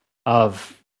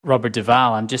of Robert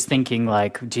Duvall, I'm just thinking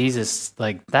like, Jesus,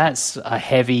 like that's a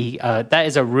heavy, that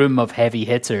is a room of heavy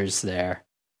hitters there.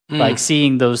 Like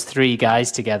seeing those three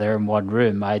guys together in one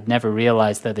room, I'd never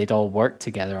realized that they'd all worked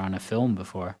together on a film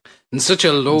before. In such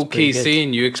a low-key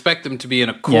scene, you expect them to be in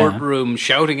a courtroom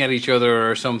shouting at each other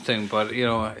or something, but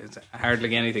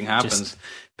hardly anything happens.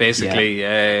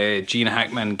 Basically, Gene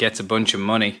Hackman gets a bunch of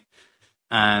money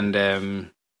and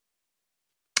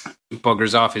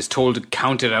buggers off. Is told to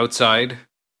count it outside,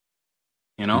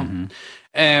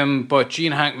 But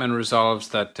Gene Hackman resolves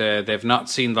that they've not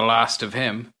seen the last of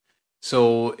him.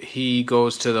 So he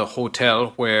goes to the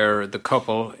hotel where the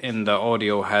couple in the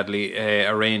audio had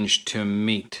arranged to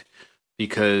meet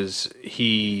because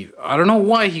I don't know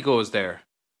why he goes there.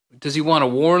 Does he want to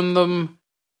warn them?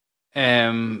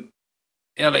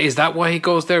 Is that why he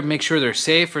goes there? Make sure they're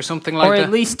safe or something like that? Or at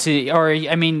least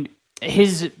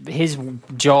his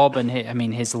job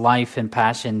and his life and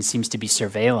passion seems to be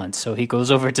surveillance. So he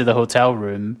goes over to the hotel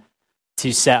room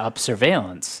to set up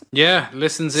surveillance. Yeah,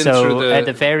 listens in so through the... at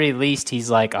the very least, he's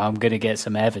like, I'm going to get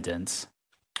some evidence.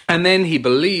 And then he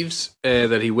believes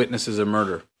that he witnesses a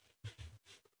murder.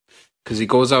 Because he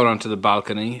goes out onto the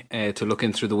balcony to look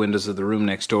in through the windows of the room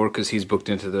next door, because he's booked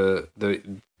into the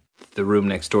room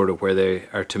next door to where they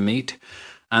are to meet.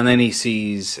 And then he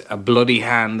sees a bloody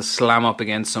hand slam up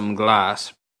against some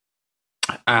glass.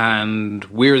 And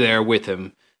we're there with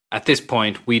him. At this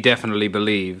point, we definitely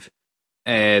believe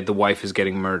the wife is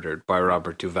getting murdered by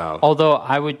Robert Duvall. Although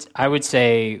I would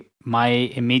say my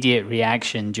immediate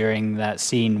reaction during that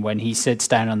scene when he sits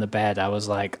down on the bed, I was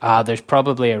like, there's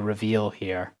probably a reveal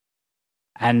here.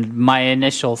 And my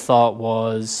initial thought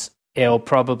was, it'll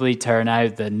probably turn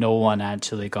out that no one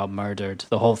actually got murdered.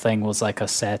 The whole thing was like a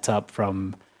setup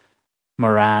from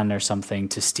Moran or something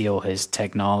to steal his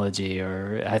technology,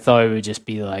 or I thought it would just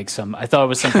be like I thought it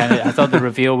was some kind of, I thought the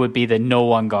reveal would be that no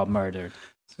one got murdered.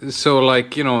 So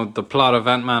like, the plot of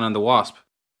Ant-Man and the Wasp.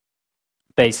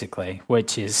 Basically,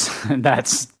 which is,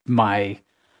 that's my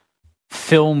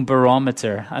film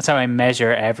barometer. That's how I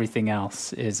measure everything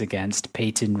else, is against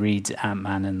Peyton Reed's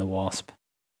Ant-Man and the Wasp.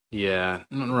 Yeah,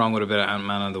 nothing wrong with a bit of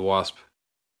Ant-Man and the Wasp.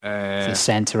 It's the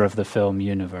center of the film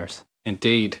universe.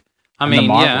 Indeed. The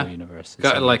Marvel universe.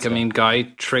 Guy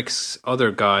tricks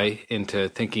other guy into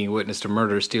thinking he witnessed a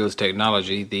murder, steals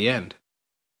technology, the end.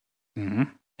 Mm-hmm.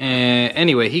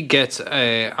 Anyway, he gets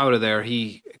out of there.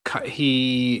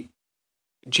 Gene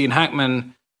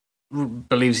Hackman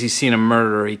believes he's seen a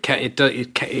murder. It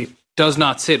does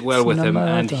not sit well with him,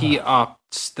 and he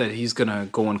opts that he's going to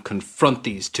go and confront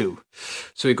these two.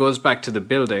 So he goes back to the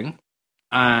building,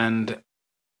 and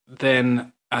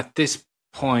then at this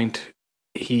point,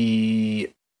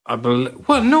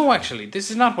 actually, this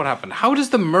is not what happened. How does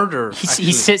the murder?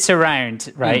 He sits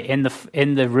around in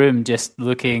the room, just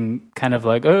looking kind of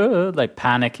like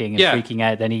panicking and freaking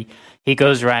out. Then he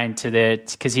goes around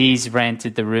because he's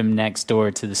rented the room next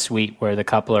door to the suite where the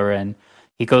couple are in.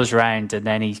 He goes around and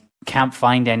then he can't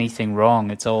find anything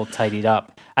wrong. It's all tidied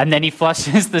up, and then he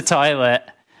flushes the toilet.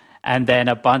 And then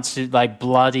a bunch of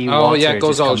bloody water it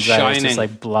goes all shining. Out. It's just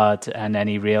like blood, and then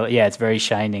it's very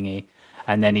shining-y.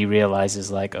 And then he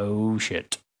realizes, oh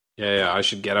shit. Yeah, I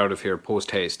should get out of here post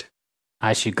haste.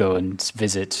 I should go and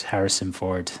visit Harrison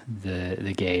Ford,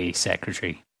 the gay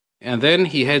secretary. And then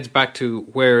he heads back to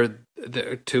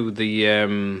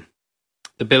the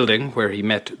building where he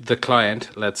met the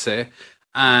client, let's say.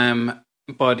 But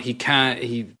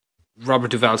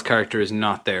Robert Duvall's character is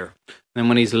not there. And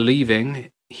when he's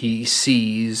leaving, he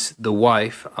sees the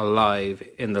wife alive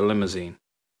in the limousine.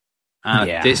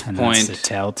 And at this point, that's the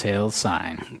telltale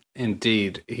sign.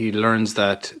 Indeed, he learns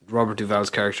that Robert Duvall's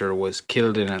character was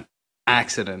killed in an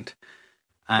accident,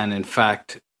 and in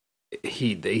fact,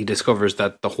 he discovers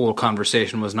that the whole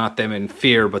conversation was not them in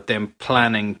fear, but them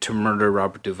planning to murder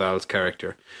Robert Duvall's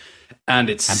character, and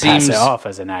seems pass it off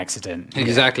as an accident.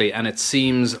 Exactly, and it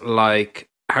seems like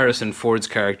Harrison Ford's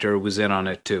character was in on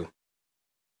it too.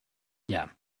 Yeah,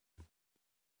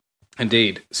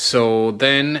 indeed. So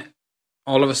then,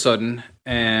 all of a sudden,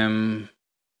 and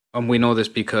we know this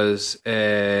because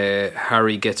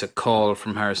Harry gets a call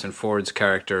from Harrison Ford's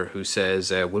character who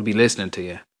says, "We'll be listening to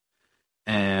you."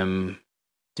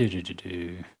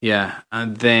 Yeah,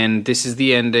 and then this is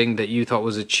the ending that you thought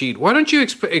was a cheat. Why don't you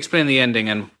explain the ending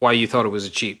and why you thought it was a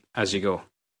cheat as you go?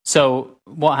 So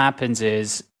what happens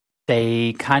is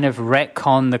they kind of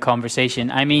retcon the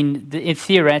conversation. I mean,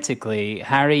 theoretically,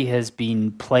 Harry has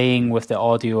been playing with the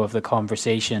audio of the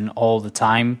conversation all the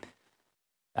time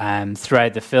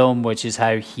throughout the film, which is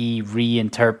how he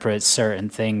reinterprets certain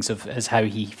things as how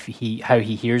he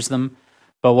hears them.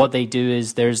 But what they do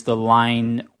is there's the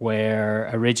line where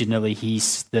originally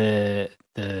he's the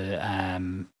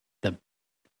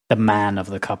man of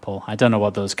the couple. I don't know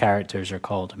what those characters are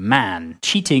called.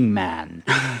 Cheating man.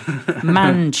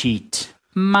 Man cheat.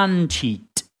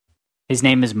 His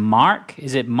name is Mark.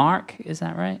 Is it Mark? Is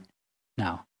that right?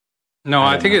 No,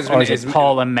 I think it's... Or is it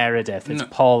Paul and Meredith? It's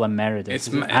Paul and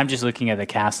Meredith. I'm just looking at the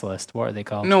cast list. What are they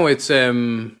called? No, it's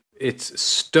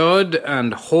Stud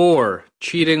and Whore.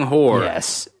 Cheating Whore.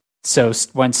 Yes. So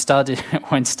when Stud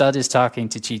is talking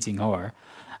to Cheating Whore,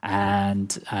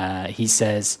 and he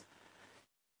says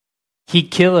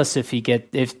he'd kill us if he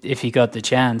got the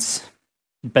chance,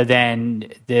 but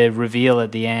then the reveal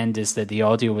at the end is that the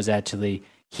audio was actually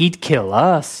he'd kill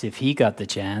us if he got the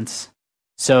chance.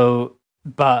 So,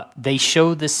 but they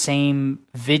show the same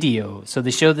video, so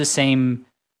they show the same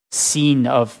scene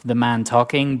of the man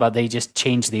talking, but they just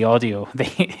change the audio.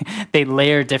 They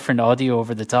layer different audio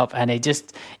over the top, and it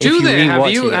just have you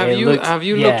looked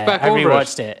back over it? I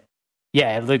rewatched it.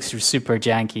 Yeah, it looks super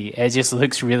janky. It just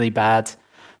looks really bad.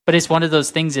 But it's one of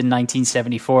those things in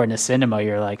 1974 in a cinema.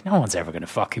 You're like, no one's ever going to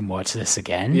fucking watch this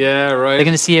again. Yeah, right. They're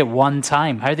going to see it one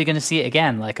time. How are they going to see it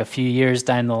again? Like a few years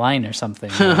down the line or something.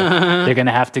 They're going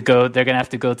to have to go. They're going to have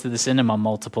to go to the cinema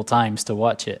multiple times to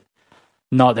watch it.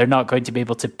 No, they're not going to be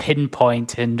able to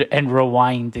pinpoint and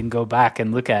rewind and go back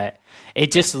and look at it.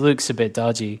 It just looks a bit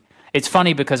dodgy. It's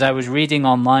funny because I was reading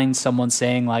online someone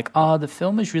saying like, oh, the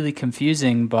film is really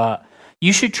confusing, but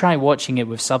You should try watching it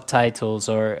with subtitles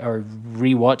or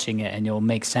rewatching it, and it'll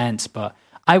make sense. But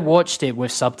I watched it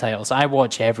with subtitles. I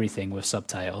watch everything with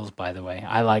subtitles, by the way.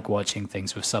 I like watching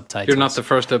things with subtitles. You're not the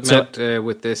first I've met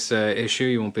with this issue.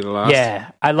 You won't be the last. Yeah,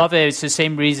 I love it. It's the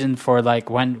same reason for like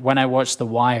when I watched The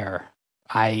Wire,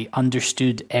 I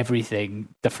understood everything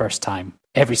the first time,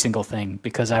 every single thing,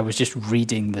 because I was just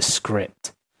reading the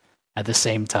script at the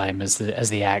same time as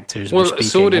the actors were speaking.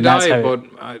 So did I, but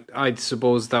I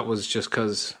suppose that was just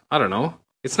because, I don't know,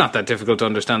 it's not that difficult to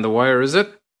understand The Wire, is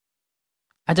it?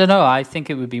 I don't know. I think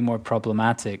it would be more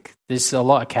problematic. There's a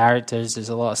lot of characters. There's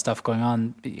a lot of stuff going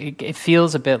on. It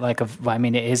feels a bit like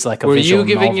it is like a Were visual you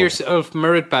giving novel. yourself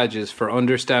merit badges for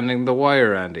understanding The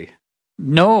Wire, Andy?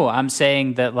 No, I'm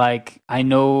saying that like I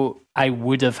know I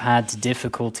would have had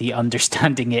difficulty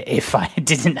understanding it if I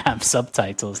didn't have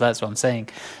subtitles. That's what I'm saying.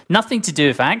 Nothing to do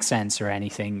with accents or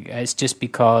anything. It's just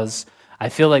because I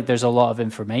feel like there's a lot of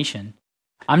information.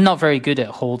 I'm not very good at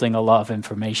holding a lot of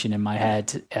information in my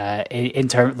head in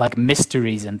terms like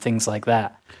mysteries and things like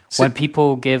that. So, when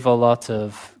people give a lot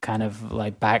of kind of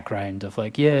like background of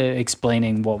like,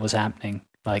 explaining what was happening,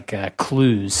 like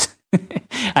clues.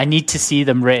 I need to see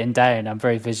them written down. I'm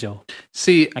very visual.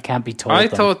 See, I can't be told. I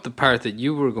thought the part that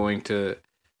you were going to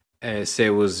say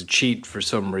was a cheat for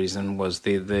some reason was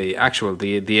the actual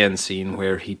end scene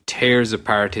where he tears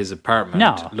apart his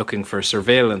apartment looking for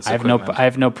surveillance equipment. I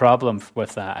have no problem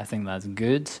with that. I think that's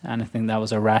good, and I think that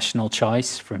was a rational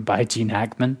choice by Gene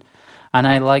Hackman. And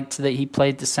I liked that he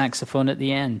played the saxophone at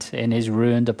the end in his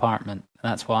ruined apartment.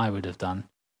 That's what I would have done,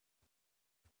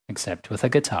 except with a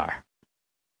guitar.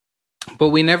 But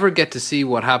we never get to see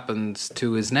what happens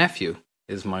to his nephew,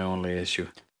 is my only issue.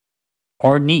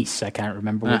 Or niece, I can't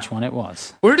remember which one it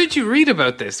was. Where did you read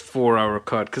about this 4-hour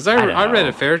cut? Because I read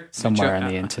it somewhere on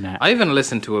the internet. I even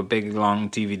listened to a big, long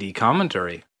DVD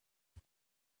commentary.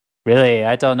 Really?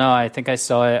 I don't know. I think I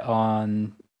saw it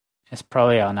it's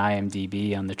probably on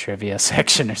IMDb on the trivia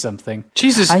section or something.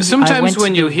 Jesus, sometimes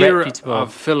when you hear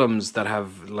of films that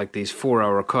have like these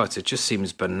 4-hour cuts, it just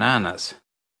seems bananas.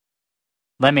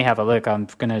 Let me have a look. I'm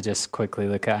going to just quickly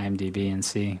look at IMDb and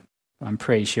see. I'm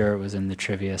pretty sure it was in the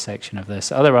trivia section of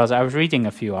this. Otherwise, I was reading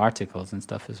a few articles and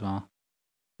stuff as well.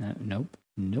 Nope.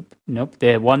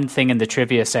 The one thing in the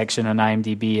trivia section on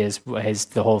IMDb is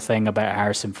the whole thing about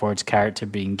Harrison Ford's character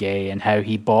being gay and how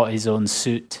he bought his own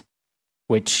suit,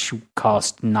 which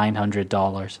cost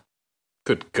 $900.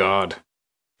 Good God.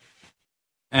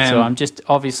 So I'm just,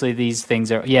 obviously these things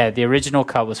are, the original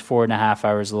cut was 4.5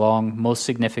 hours long. Most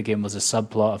significant was a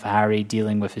subplot of Harry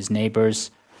dealing with his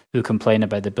neighbors who complain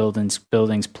about the building's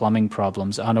plumbing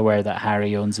problems, unaware that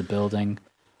Harry owns a building.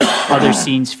 Other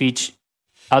scenes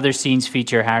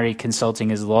feature Harry consulting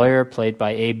his lawyer, played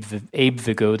by Abe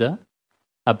Vigoda,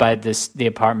 about the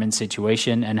apartment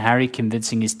situation, and Harry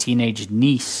convincing his teenage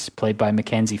niece, played by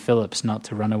Mackenzie Phillips, not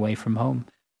to run away from home.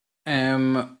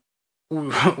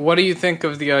 What do you think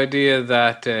of the idea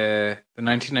that the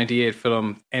 1998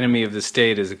 film Enemy of the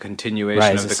State is a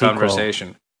continuation of the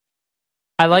conversation?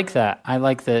 I like that. I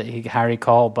like the Harry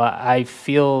call, but I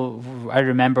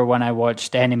remember when I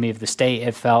watched Enemy of the State,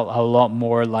 it felt a lot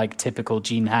more like typical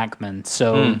Gene Hackman.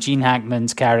 So Gene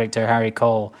Hackman's character, Harry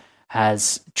Cole,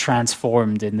 has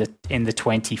transformed in the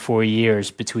 24 years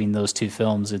between those two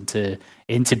films into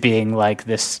being like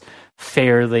this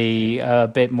fairly a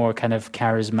bit more kind of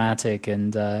charismatic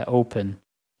and open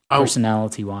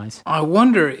personality-wise. I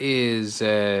wonder, is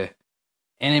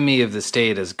Enemy of the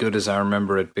State as good as I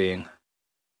remember it being?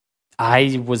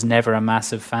 I was never a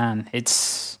massive fan.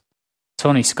 It's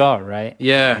Tony Scott, right?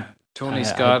 Yeah, Tony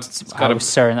Scott.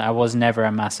 I was never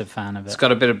a massive fan of it. It's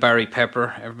got a bit of Barry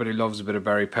Pepper. Everybody loves a bit of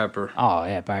Barry Pepper. Oh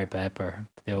yeah, Barry Pepper.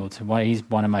 He's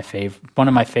one of my favorite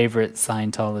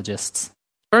Scientologists.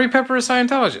 Barry Pepper, a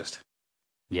Scientologist?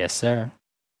 Yes, sir.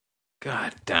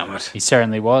 God damn it. He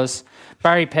certainly was.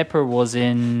 Barry Pepper was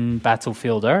in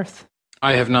Battlefield Earth.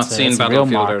 I have not seen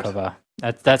Battlefield Earth.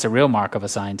 That's a real mark of a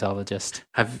Scientologist.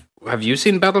 Have you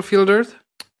seen Battlefield Earth?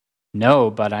 No,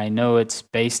 but I know it's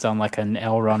based on like an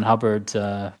L. Ron Hubbard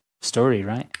story,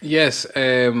 right? Yes,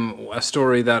 a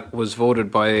story that was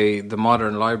voted by the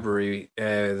Modern Library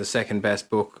the second best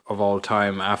book of all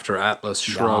time after Atlas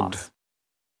Shrugged.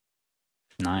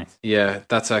 Nice. Yeah,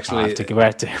 that's actually...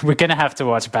 We're going to have to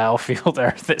watch Battlefield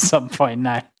Earth at some point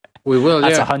now. We will,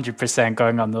 That's 100%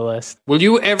 going on the list. Will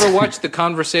you ever watch The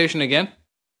Conversation again?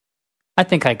 I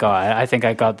think I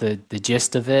got the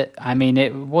gist of it. I mean,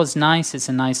 it was nice. It's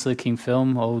a nice looking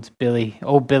film. Old Billy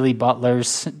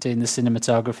Butler's doing the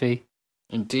cinematography.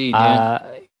 Indeed. Yeah.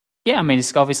 I mean,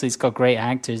 it's got great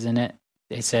actors in it,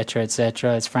 etc.,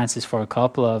 etc. It's Francis Ford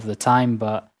Coppola of the time,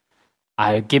 but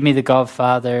Give me The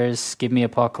Godfathers, give me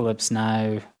Apocalypse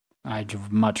Now.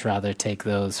 I'd much rather take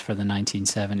those for the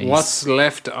 1970s. What's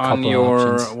left on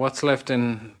options. What's left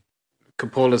in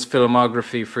Coppola's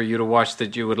filmography for you to watch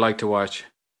that you would like to watch?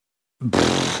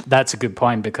 That's a good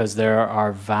point, because there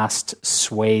are vast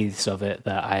swathes of it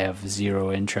that I have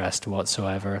zero interest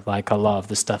whatsoever. Like a lot of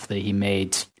the stuff that he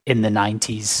made in the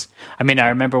 90s. I mean, I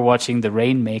remember watching The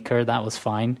Rainmaker. That was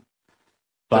fine.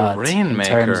 But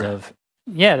Rainmaker? in terms of,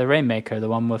 The Rainmaker, the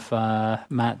one with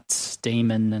Matt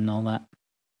Damon and all that.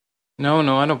 No, I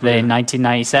don't The believe.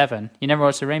 1997. You never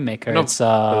watched The Rainmaker? I don't It's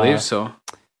believe so.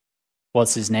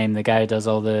 what's his name? The guy who does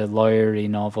all the lawyery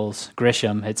novels.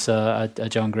 Grisham. It's a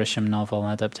John Grisham novel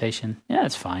adaptation. Yeah,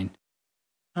 it's fine.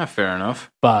 Fair enough.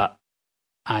 But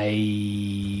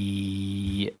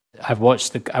I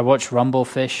watched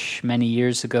Rumblefish many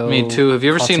years ago. Me too. Have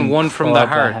you ever seen One from the Club,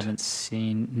 Heart? I haven't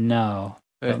seen. No,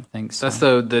 I don't think so. That's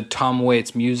the Tom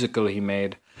Waits musical he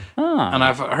made. Ah. And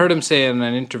I've heard him say in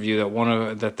an interview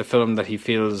that the film that he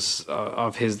feels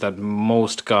of his that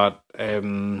most got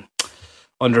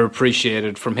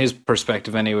underappreciated from his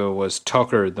perspective anyway was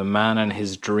Tucker, the Man and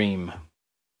His Dream.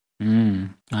 I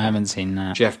haven't seen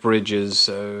that. Jeff Bridges.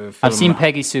 Film. I've seen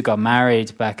Peggy Sue Got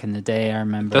Married back in the day. I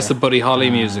remember. That's the Buddy Holly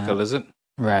musical, is it?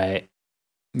 Right.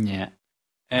 Yeah.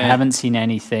 I haven't seen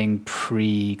anything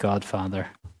pre-Godfather.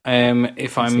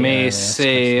 If I may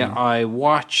say, question. I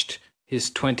watched his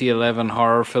 2011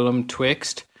 horror film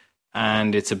Twixt,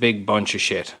 and it's a big bunch of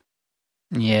shit.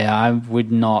 Yeah, I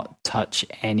would not touch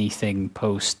anything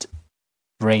post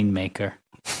Rainmaker.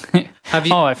 Have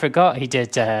you? Oh, I forgot he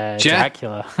did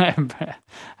Dracula. I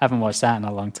haven't watched that in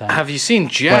a long time. Have you seen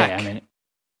Jack?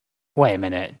 Wait a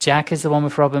minute. Jack is the one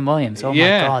with Robin Williams. Oh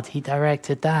Yeah. my God, he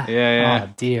directed that. Yeah.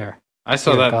 Oh dear. I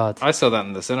saw Dear that. God. I saw that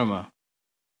in the cinema.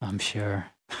 I'm sure.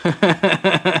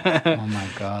 Oh my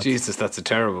God. Jesus, that's a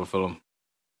terrible film.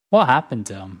 What happened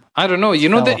to him? I don't know. You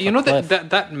Fell know that. off You a know cliff.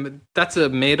 that's a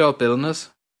made up illness.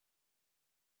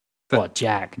 What,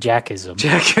 Jack? Jackism.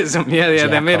 Jackism. Yeah. They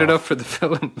Jack made it off. up for the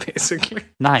film, basically.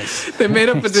 Nice. They made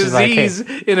up a It's just like, hey,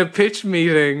 disease in a pitch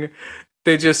meeting.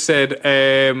 They just said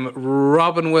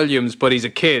Robin Williams, but he's a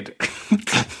kid.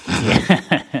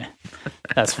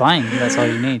 That's fine. That's all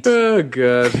you need. Oh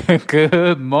God.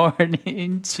 Good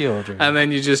morning, children. And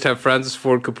then you just have Francis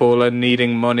Ford Coppola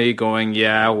needing money, going,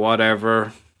 yeah,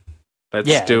 whatever.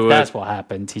 Let's do it. That's what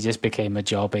happened. He just became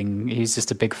he's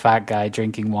just a big fat guy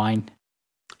drinking wine,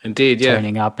 Indeed, yeah.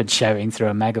 turning up and shouting through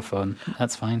a megaphone.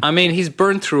 That's fine. I mean, he's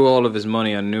burned through all of his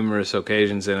money on numerous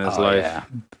occasions in his life. Yeah.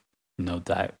 No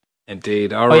doubt.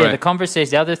 Indeed. All Yeah, right.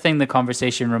 the other thing the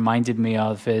conversation reminded me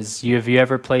of is, have you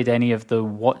ever played any of the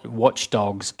Watch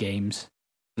Dogs games?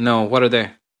 No, what are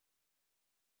they?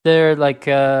 They're like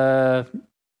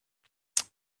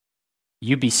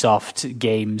Ubisoft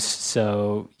games,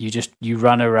 so you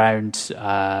run around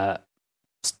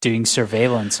doing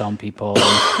surveillance on people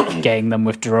and getting them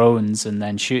with drones and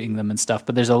then shooting them and stuff,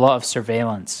 but there's a lot of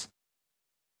surveillance.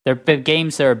 They're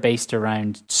games that are based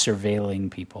around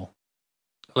surveilling people,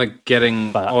 Like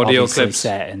getting but audio obviously clips.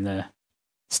 set in the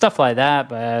stuff like that,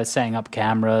 but setting up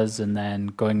cameras and then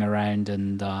going around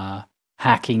and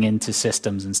hacking into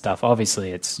systems and stuff. Obviously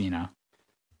it's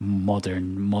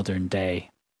modern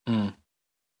day. Mm.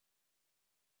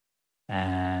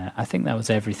 I think that was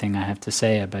everything I have to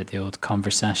say about the old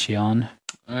conversation.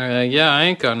 Yeah, I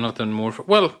ain't got nothing more.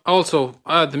 Well, also,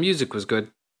 the music was good.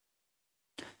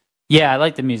 Yeah, I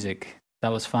like the music.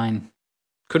 That was fine.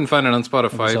 Couldn't find it on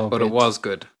Spotify, all but it good. was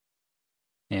good.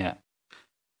 Yeah,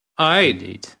 All right.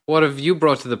 indeed. What have you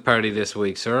brought to the party this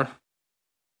week, sir?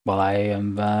 Well, I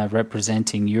am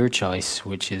representing your choice,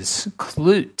 which is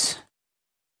Klute.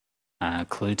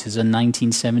 Klute is a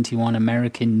 1971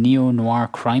 American neo-noir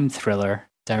crime thriller,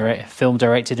 film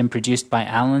directed and produced by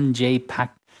Alan J. Pakula.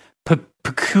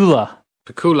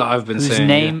 Pakula, I've been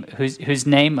saying. Whose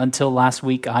name until last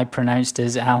week I pronounced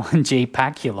as Alan J.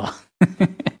 Pakula.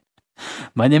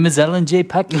 My name is Alan J.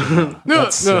 Pakula.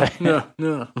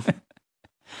 No.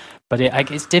 But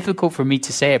it's difficult for me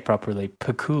to say it properly.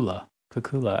 Pakula.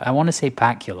 I want to say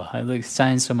Pakula. It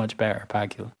sounds so much better.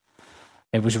 Pakula.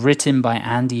 It was written by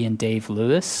Andy and Dave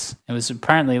Lewis. It was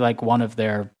apparently like one of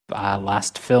their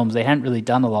last films. They hadn't really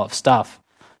done a lot of stuff.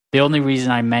 The only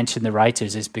reason I mention the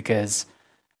writers is because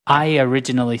I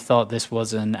originally thought this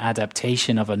was an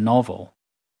adaptation of a novel,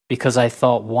 because I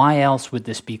thought, why else would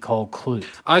this be called Klute?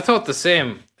 I thought the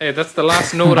same. Hey, that's the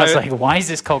last note I was like, why is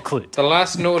this called Klute? The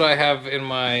last note I have in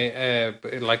my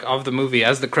of the movie,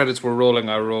 as the credits were rolling,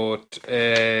 I wrote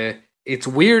it's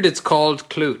weird. It's called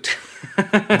Clute.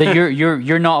 That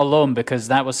you're not alone, because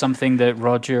that was something that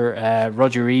Roger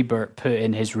Ebert put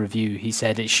in his review. He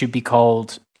said it should be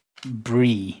called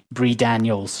Brie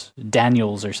Daniels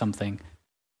or something,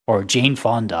 or Jane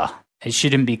Fonda. It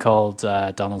shouldn't be called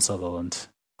Donald Sutherland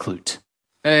Clute.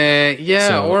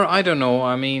 Or I don't know.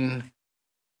 I mean,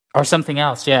 or something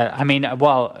else. Yeah, I mean,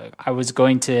 well, I was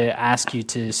going to ask you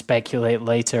to speculate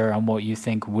later on what you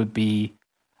think would be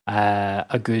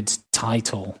a good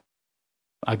title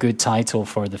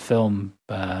for the film,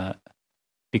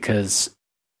 because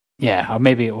or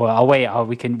maybe. Well, I'll wait.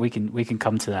 We can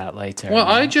come to that later. Well,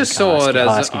 I just saw it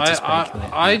as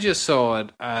I just saw it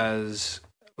as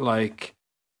like.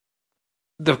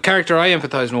 The character I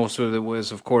empathized most with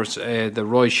was, of course, the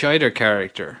Roy Scheider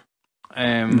character.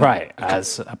 Right,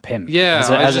 as a pimp. Yeah,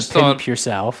 as a pimp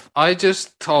yourself. I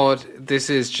just thought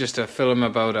this is just a film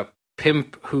about a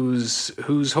pimp whose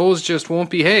hoes just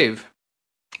won't behave.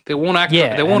 They won't act.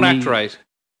 Yeah, they won't act right.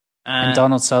 And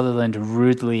Donald Sutherland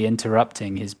rudely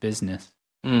interrupting his business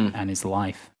and his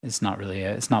life. It's not really.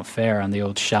 It's not fair on the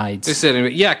old Scheids.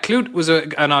 Clute was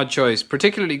an odd choice,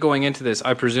 particularly going into this.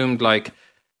 I presumed like.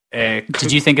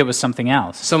 Did you think it was something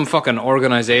else? Some fucking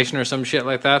organization or some shit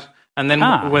like that. And then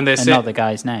when they say... not the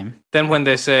guy's name. Then when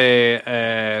they say,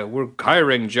 we're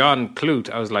hiring John Clute,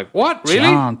 I was like, what? Really?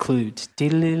 John Clute.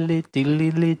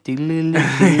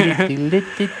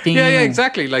 Yeah,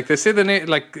 exactly. Like they say the name,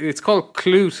 like it's called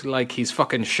Clute, like he's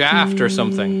fucking Shaft or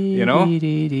something, you know?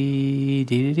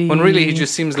 When really he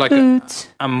just seems like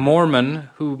a Mormon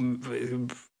who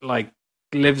like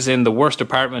lives in the worst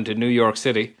apartment in New York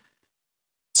City.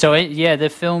 So the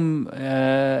film,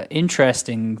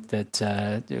 interesting that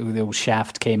the old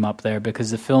Shaft came up there,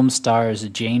 because the film stars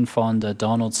Jane Fonda,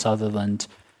 Donald Sutherland,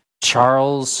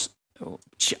 Charles,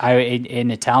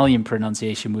 in Italian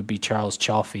pronunciation would be Charles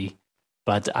Cioffi,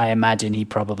 but I imagine he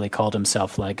probably called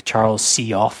himself like Charles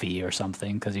Cioffi or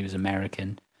something because he was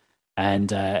American, and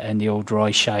the old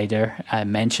Roy Scheider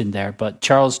mentioned there, but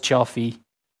Charles Cioffi.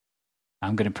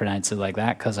 I'm going to pronounce it like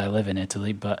that because I live in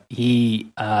Italy, but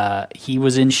he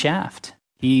was in Shaft.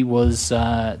 He was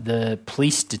the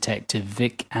police detective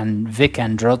Vic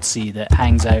Androzzi that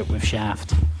hangs out with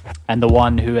Shaft, and the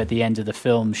one who at the end of the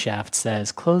film Shaft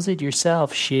says, "Close it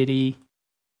yourself, shitty,"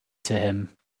 to him.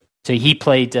 So he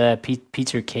played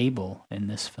Peter Cable in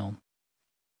this film.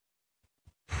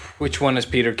 Which one is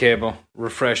Peter Cable?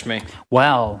 Refresh me.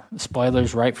 Well,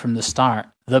 spoilers right from the start.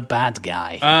 The bad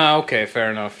guy. Okay,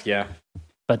 fair enough. Yeah.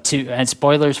 But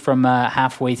spoilers from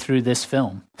halfway through this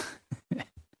film.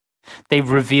 They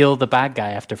reveal the bad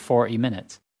guy after 40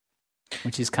 minutes,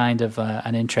 which is kind of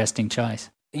an interesting choice.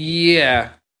 Yeah.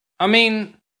 I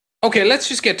mean, okay, let's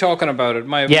just get talking about it.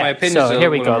 My opinion. So here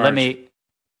we go.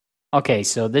 Okay,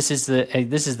 so this is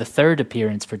the third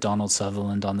appearance for Donald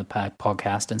Sutherland on the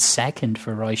podcast, and second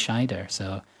for Roy Scheider.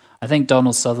 So I think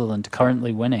Donald Sutherland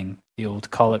currently winning the old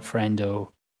Call It Friendo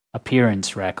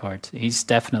appearance record. He's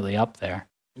definitely up there.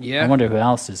 Yeah. I wonder who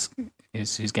else is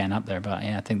getting up there, but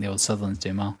yeah, I think the old Sutherland's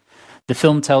doing well. The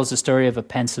film tells the story of a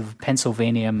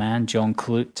Pennsylvania man, John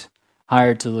Clute,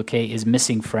 hired to locate his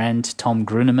missing friend, Tom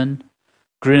Gruneman.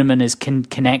 Gruneman is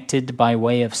connected by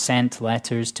way of sent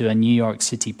letters to a New York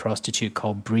City prostitute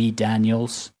called Brie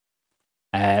Daniels.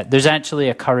 There's actually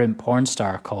a current porn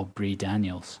star called Brie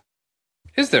Daniels.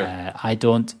 Is there? I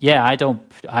don't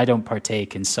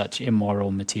partake in such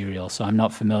immoral material, so I'm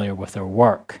not familiar with her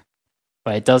work.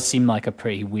 But it does seem like a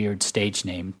pretty weird stage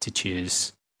name to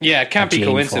choose. Yeah, it can't be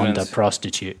coincidence. Fonda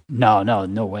prostitute.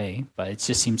 No way. But it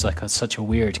just seems like such a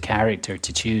weird character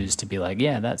to choose to be like,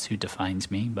 yeah, that's who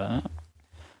defines me. But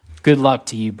good luck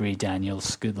to you, Brie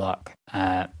Daniels. Good luck.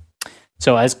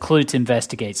 So as Clute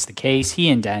investigates the case, he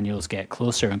and Daniels get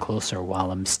closer and closer while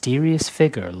a mysterious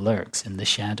figure lurks in the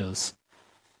shadows.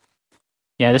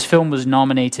 Yeah, this film was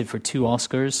nominated for 2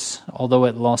 Oscars, although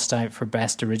it lost out for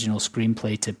Best Original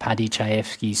Screenplay to Paddy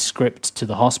Chayefsky's script To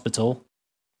the Hospital.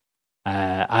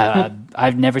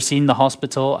 I've never seen The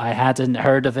Hospital. I hadn't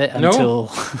heard of it until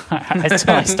I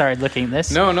started looking at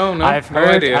this. No. I've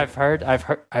heard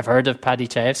of Paddy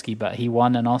Chayefsky, but he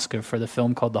won an Oscar for the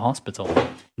film called The Hospital.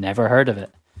 Never heard of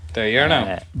it. There you are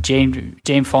now.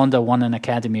 Jane Fonda won an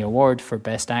Academy Award for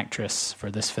Best Actress for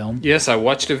this film. Yes, I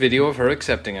watched a video of her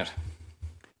accepting it.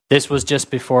 This was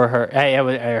just before her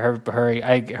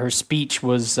speech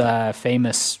was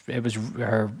famous. It was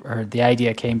her. The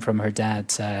idea came from her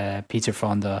dad, Peter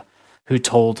Fonda, who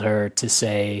told her to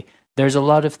say, "There's a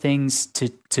lot of things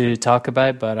to talk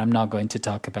about, but I'm not going to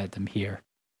talk about them here."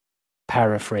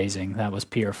 paraphrasing. That was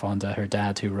Peter Fonda, her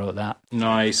dad, who wrote that.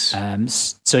 Nice.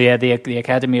 So yeah, the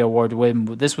Academy Award win.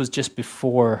 This was just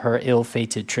before her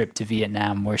ill-fated trip to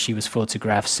Vietnam, where she was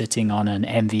photographed sitting on an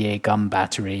MVA gun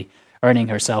battery, earning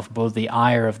herself both the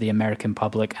ire of the American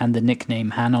public and the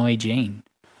nickname Hanoi Jane.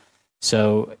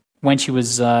 So when she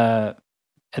was at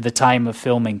the time of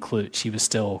filming Klute, she was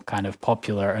still kind of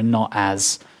popular and not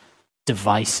as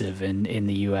divisive in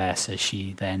the US as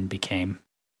she then became.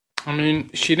 I mean,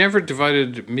 she never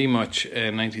divided me much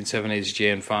in 1970s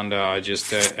Jane Fonda. I just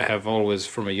have always,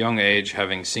 from a young age,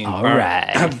 having seen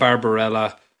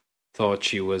Barbarella, thought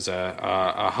she was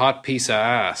a hot piece of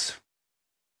ass.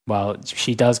 Well,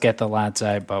 she does get the lads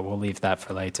out, but we'll leave that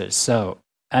for later. So,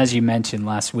 as you mentioned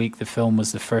last week, the film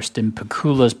was the first in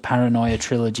Pakula's Paranoia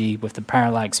trilogy with the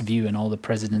parallax view and all the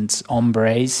president's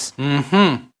hombres.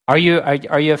 Mm-hmm. Are you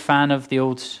a fan of the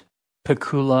old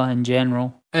Pakula in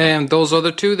general? And those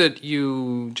other two that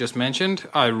you just mentioned,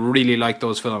 I really like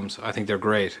those films. I think they're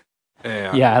great.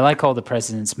 Yeah, I like All the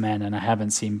President's Men, and I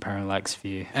haven't seen Parallax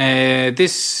View.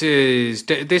 This is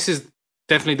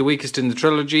definitely the weakest in the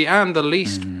trilogy and the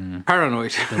least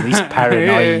paranoid. The least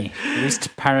paranoid. The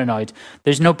least paranoid.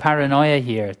 There's no paranoia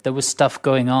here. There was stuff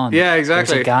going on. Yeah,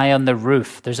 exactly. There's a guy on the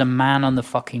roof. There's a man on the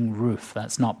fucking roof.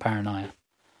 That's not paranoia.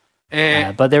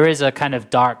 But there is a kind of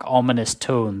dark, ominous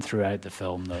tone throughout the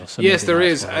film, though. So yes, there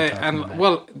is.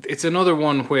 Well, it's another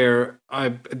one where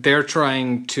they're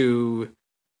trying to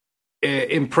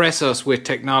impress us with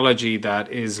technology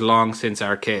that is long since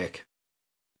archaic.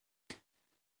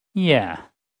 Yeah,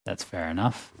 that's fair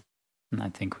enough. And I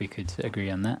think we could agree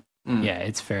on that. Yeah,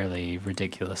 it's fairly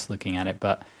ridiculous looking at it.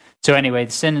 But so anyway,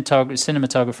 the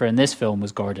cinematographer in this film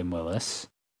was Gordon Willis,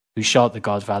 who shot the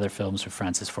Godfather films with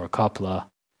Francis Ford Coppola.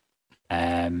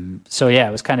 So yeah,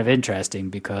 it was kind of interesting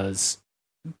because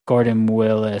Gordon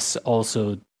Willis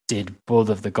also did both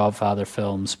of the Godfather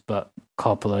films, but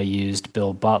Coppola used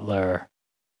Bill Butler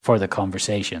for the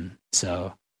conversation.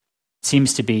 So it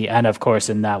seems to be, and of course,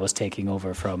 and that was taking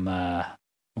over from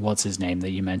what's his name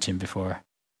that you mentioned before?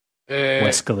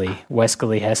 Wescally Hescally.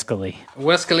 Wescally Hescally.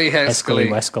 Wescally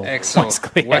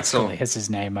Hescally is his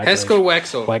name. Heskel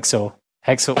Wexel.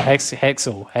 Heskel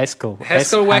Wexler.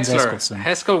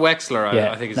 Heskel Wexler,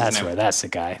 yeah, I think is that's his name. That's the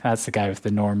guy. That's the guy with the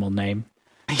normal name.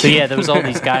 So yeah, there was all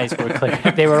these guys who were clear.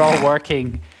 They were all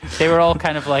working. They were all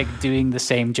kind of like doing the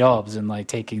same jobs and like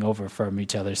taking over from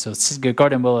each other. So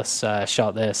Gordon Willis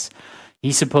shot this.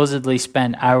 He supposedly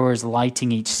spent hours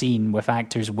lighting each scene with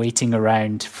actors waiting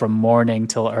around from morning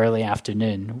till early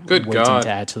afternoon, waiting to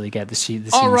actually get the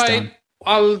scenes all right, done.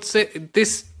 I'll say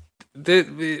this.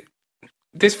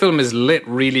 This film is lit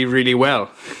really, really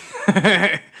well.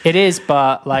 It is,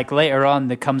 but like later on,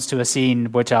 there comes to a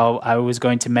scene which I was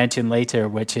going to mention later,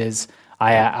 which is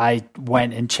I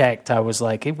went and checked. I was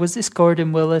like, was this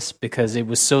Gordon Willis? Because it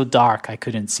was so dark, I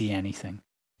couldn't see anything.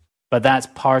 But that's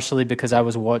partially because I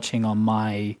was watching on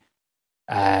my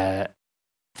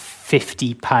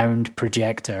 50-pound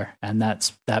projector, and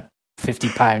that 50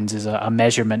 pounds is a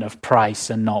measurement of price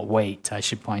and not weight, I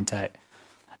should point out.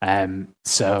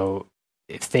 So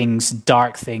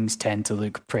dark things tend to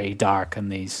look pretty dark on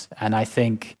these, and I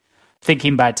think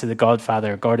thinking back to The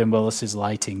Godfather, Gordon Willis's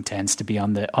lighting tends to be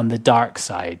on the dark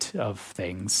side of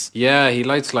things. Yeah, he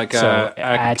lights like a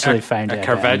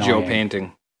Caravaggio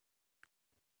painting.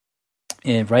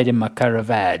 Yeah, right in my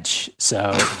Caravaggio.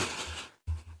 So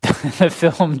the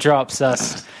film drops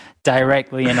us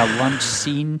directly in a lunch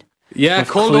scene. Yeah,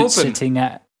 cold open. Sitting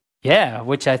at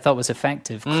which I thought was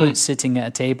effective. Klute sitting at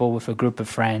a table with a group of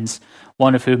friends,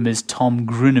 one of whom is Tom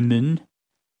Gruneman.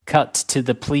 Cut to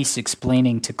the police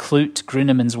explaining to Klute,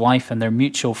 Gruneman's wife, and their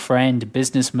mutual friend,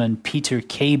 businessman Peter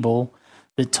Cable,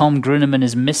 that Tom Gruneman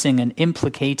is missing and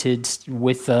implicated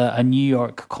with a New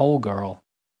York call girl.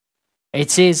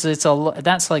 That's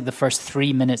like the first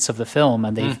 3 minutes of the film,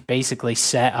 and they've basically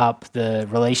set up the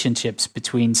relationships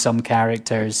between some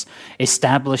characters,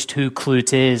 established who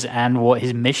Klute is and what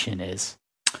his mission is.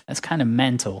 That's kind of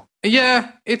mental.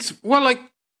 Yeah, it's of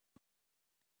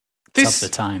the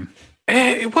time.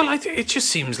 It just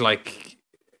seems like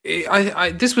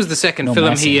this was the second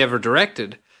film he ever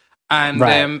directed. And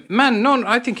right.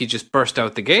 I think he just burst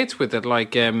out the gates with it.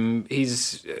 Like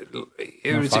it's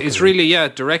really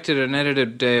directed and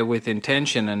edited with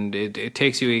intention, and it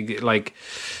takes you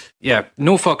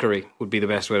no fuckery would be the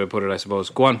best way to put it, I suppose.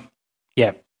 Go on.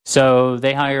 Yeah. So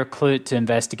they hire Klute to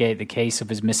investigate the case of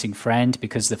his missing friend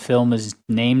because the film is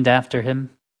named after him.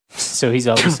 So he's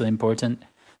obviously important.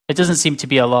 It doesn't seem to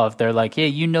be a lot of. They're like, yeah,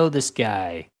 you know this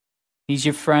guy. He's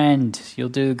your friend. You'll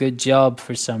do a good job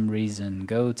for some reason.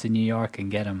 Go to New York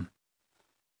and get him.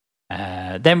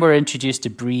 Then we're introduced to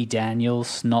Bree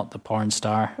Daniels, not the porn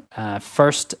star.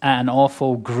 First at an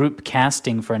awful group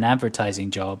casting for an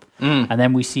advertising job. And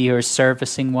then we see her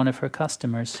servicing one of her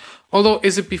customers. Although,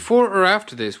 is it before or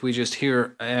after this? We just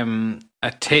hear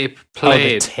a tape Oh, the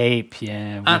played. tape,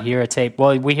 yeah. We hear a tape.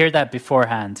 Well, we hear that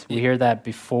beforehand. We hear that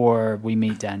before we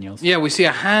meet Daniels. Yeah, we see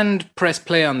a hand press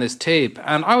play on this tape,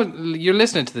 and you're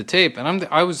listening to the tape, and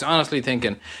I was honestly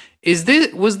thinking,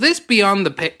 was this beyond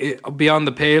the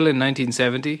pale in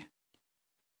 1970?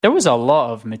 There was a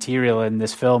lot of material in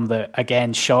this film that,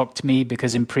 again, shocked me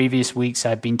because in previous weeks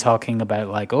I've been talking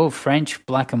about French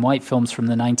black and white films from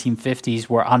the 1950s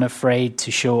were unafraid to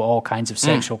show all kinds of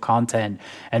sexual content.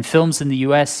 And films in the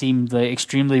US seemed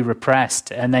extremely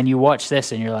repressed. And then you watch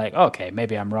this and you're like, okay,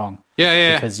 maybe I'm wrong.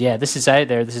 Yeah. Because, this is out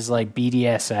there. This is like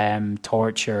BDSM,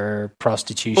 torture,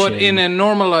 prostitution. But in a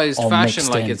normalized all fashion,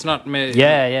 mixed like in. it's not made,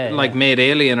 Yeah. made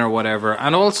alien or whatever.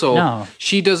 And also, No.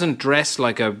 she doesn't dress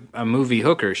like a movie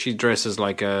hooker. She dresses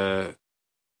like a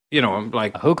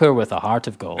hooker with a heart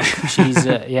of gold. She's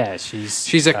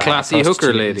she's a classy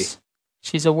hooker lady.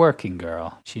 She's a working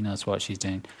girl. She knows what she's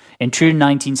doing. In true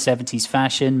 1970s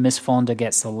fashion, Miss Fonda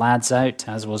gets the lads out,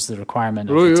 as was the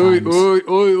requirement of the times.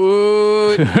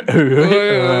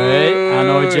 I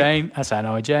know Jane. That's I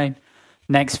know Jane.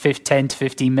 Next 10 to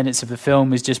 15 minutes of the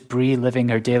film is just Bree living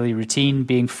her daily routine,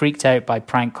 being freaked out by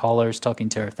prank callers, talking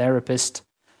to her therapist.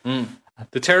 The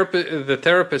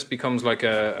therapist becomes like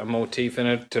a motif in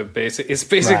it. It's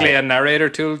basically a narrator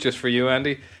tool just for you,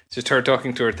 Andy. It's just her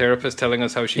talking to her therapist, telling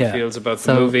us how she feels about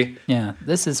the movie. Yeah,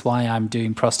 this is why I'm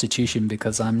doing prostitution,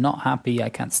 because I'm not happy. I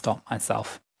can't stop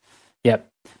myself. Yep.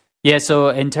 Yeah,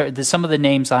 so some of the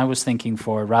names I was thinking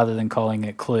for, rather than calling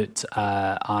it Clute,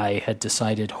 I had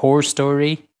decided Horror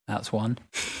Story. That's one.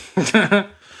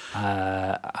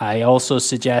 I also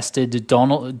suggested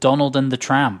Donald and the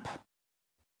Tramp.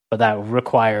 But that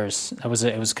requires it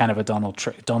was kind of a Donald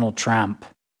Tramp.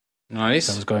 Nice.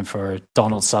 So I was going for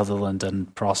Donald Sutherland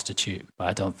and prostitute, but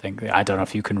I don't know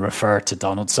if you can refer to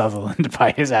Donald Sutherland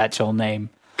by his actual name.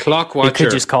 Clock Watcher. You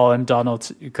could just call him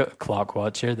Clock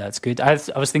Watcher. That's good. I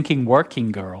was thinking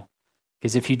Working Girl,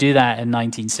 because if you do that in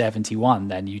 1971,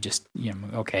 then you just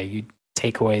you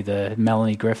take away the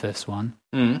Melanie Griffiths one.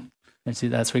 That's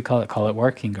what we call it. Call it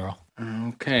Working Girl.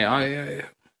 Okay,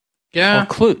 yeah. Or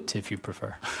Clute, if you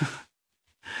prefer.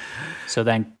 So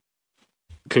then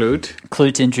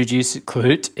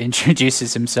Clute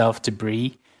introduces himself to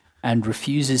Bree and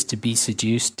refuses to be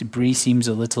seduced. Bree seems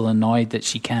a little annoyed that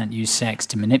she can't use sex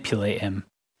to manipulate him.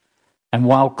 And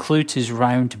while Clute is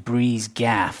round Bree's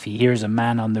gaff, he hears a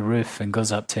man on the roof and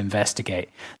goes up to investigate.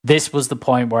 This was the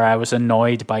point where I was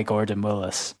annoyed by Gordon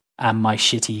Willis and my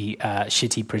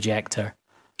shitty projector,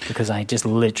 because I just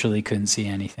literally couldn't see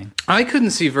anything. I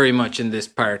couldn't see very much in this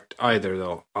part either,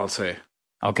 though, I'll say.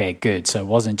 Okay, good. So it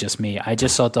wasn't just me. I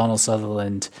just saw Donald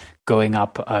Sutherland going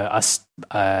up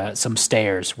some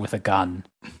stairs with a gun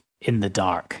in the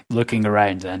dark, looking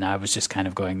around, and I was just kind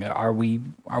of going, are we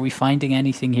finding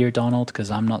anything here, Donald?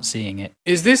 Because I'm not seeing it.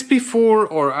 Is this before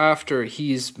or after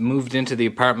he's moved into the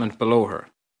apartment below her?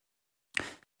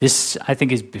 This, I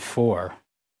think, is before.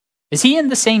 Is he in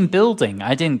the same building?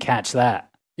 I didn't catch that.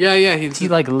 Yeah. Is he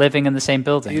like living in the same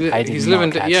building? He's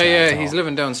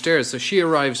living downstairs. So she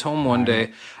arrives home one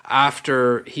day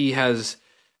after he has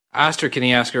asked her, can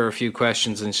he ask her a few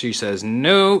questions? And she says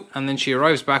no. And then she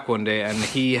arrives back one day and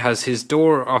he has his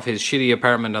door of his shitty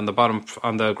apartment on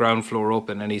the ground floor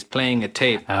open, and he's playing a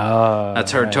tape. Oh,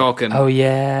 that's her talking. Oh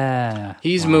yeah.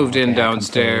 He's moved in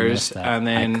downstairs, and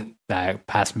then that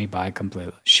passed me by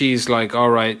completely. She's like, all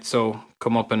right, so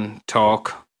come up and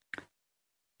talk.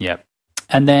 Yep.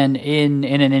 And then in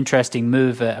an interesting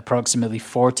move, at approximately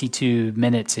 42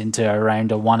 minutes into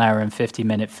around a 1 hour and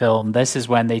 50-minute film, this is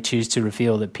when they choose to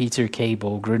reveal that Peter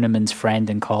Cable, Gruneman's friend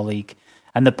and colleague,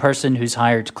 and the person who's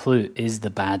hired Clute is the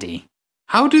baddie.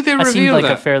 How do they reveal that? Seemed like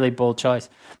a fairly bold choice,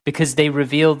 because they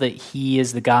reveal that he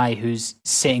is the guy who's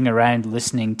sitting around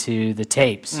listening to the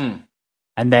tapes.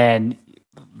 And then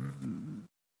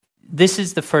this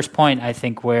is the first point, I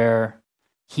think, where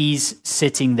he's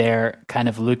sitting there kind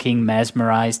of looking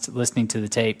mesmerized, listening to the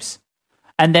tapes.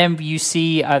 And then you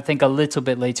see, I think a little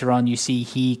bit later on, you see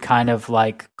he kind of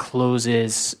like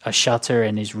closes a shutter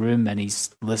in his room and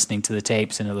he's listening to the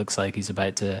tapes, and it looks like he's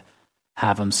about to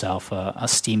have himself a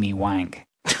steamy wank.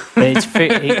 But it's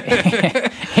fairly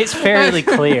clear. It's fairly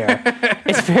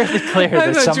clear I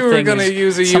that thought something you were going to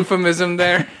use a euphemism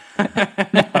there.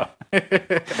 No.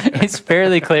 It's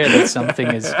fairly clear that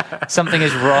something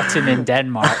is rotten in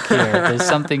Denmark here. There's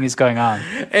something is going on.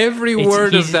 Every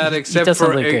word of that, he except doesn't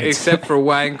for look good. except for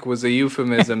wank, was a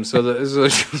euphemism. So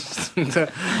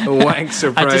the wank I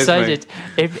surprised decided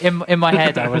me. in my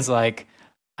head I was like,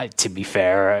 to be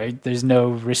fair, there's no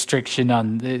restriction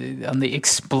on the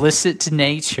explicit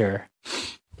nature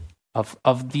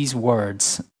of these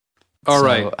words. All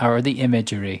right. Or the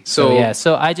imagery. So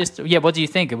what do you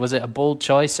think? Was it a bold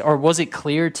choice, or was it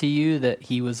clear to you that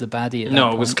he was a baddie at that No,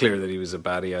 point? it was clear that he was a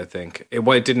baddie, I think. It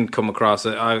didn't come across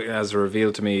as a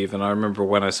reveal to me even. I remember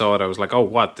when I saw it, I was like, oh,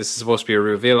 what? This is supposed to be a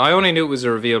reveal? I only knew it was a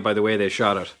reveal by the way they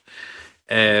shot it.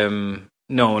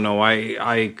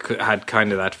 I had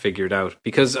kind of that figured out.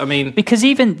 Because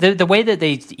even the way that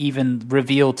they even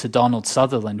reveal to Donald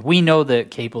Sutherland, we know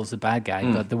that Cable's the bad guy,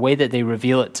 but the way that they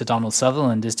reveal it to Donald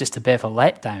Sutherland is just a bit of a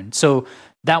letdown. So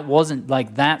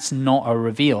that's not a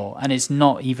reveal, and it's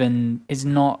not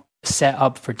set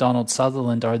up for Donald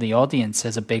Sutherland or the audience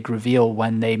as a big reveal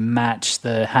when they match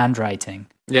the handwriting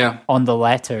on the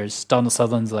letters. Donald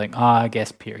Sutherland's like, I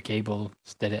guess Peter Cable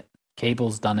did it.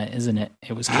 Cable's done it, isn't it?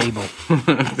 It was Cable.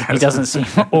 He doesn't seem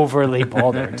overly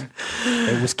bothered.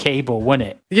 It was Cable, wasn't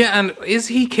it? Yeah, and is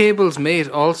he Cable's mate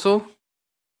also?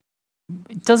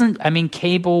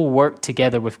 Cable worked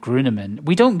together with Gruneman.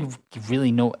 We don't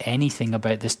really know anything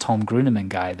about this Tom Gruneman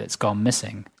guy that's gone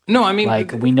missing. No, I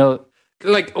mean... we know...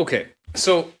 okay,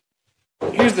 so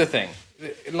here's the thing.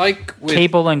 Like with...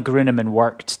 Cable and Gruneman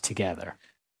worked together.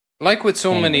 Like with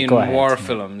so many noir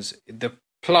films, the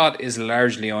plot is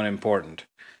largely unimportant.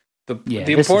 The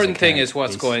important thing is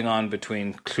what's going on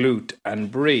between Clute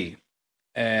and Bree,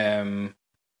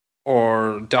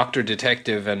 or Dr.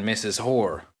 Detective and Mrs.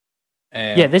 Whore.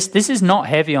 This is not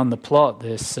heavy on the plot.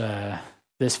 This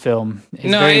film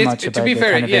is very much about the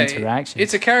kind of interaction.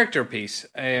 It's a character piece,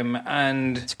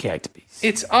 and it's a character piece.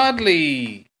 It's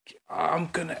oddly,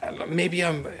 maybe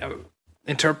I'm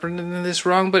interpreting this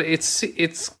wrong, but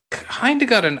it's kind of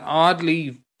got an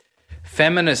oddly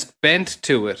feminist bent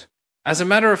to it. As a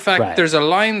matter of fact, there's a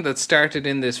line that started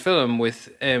in this film with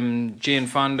Jane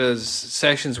Fonda's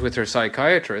sessions with her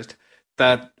psychiatrist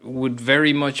that would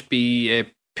very much be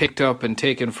picked up and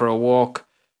taken for a walk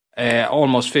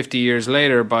almost 50 years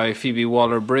later by Phoebe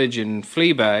Waller-Bridge in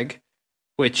Fleabag,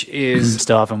 which is...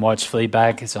 Still haven't watched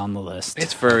Fleabag. It's on the list.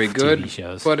 It's very good. TV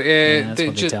shows. But that's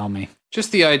what they tell me.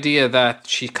 Just the idea that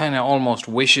she kind of almost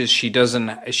wishes she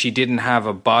didn't have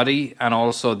a body, and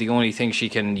also the only thing she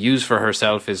can use for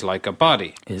herself is like a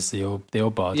body. Is the old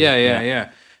body.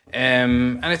 Yeah.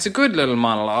 And it's a good little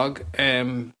monologue.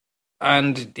 And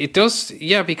it does,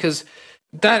 because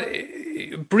that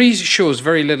Bree shows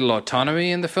very little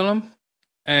autonomy in the film.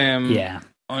 Right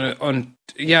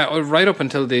up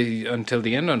until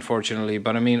the end, unfortunately.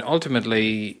 But I mean,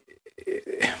 ultimately,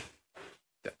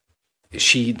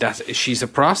 she's a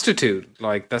prostitute.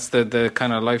 Like, that's the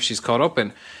kind of life she's caught up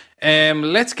in.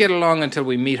 Let's get along until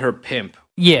we meet her pimp.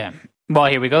 Yeah. Well,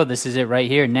 here we go. This is it right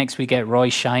here. Next, we get Roy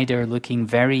Scheider looking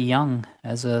very young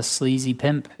as a sleazy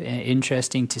pimp.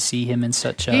 Interesting to see him in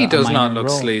such a He does not minor look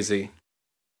role. sleazy.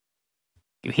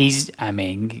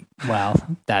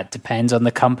 That depends on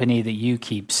the company that you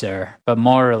keep, sir. But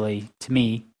morally, to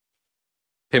me,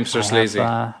 pimps are sleazy.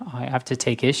 I have to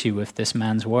take issue with this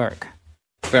man's work.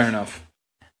 Fair enough.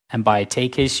 And by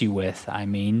take issue with, I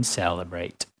mean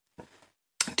celebrate.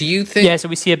 Do you think... Yeah, so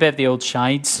we see a bit of the old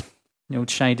Shides, the old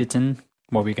Shiderton.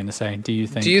 What were we going to say? Do you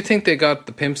think they got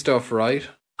the pimp stuff right?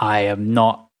 I am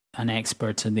not an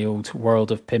expert in the old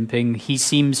world of pimping. He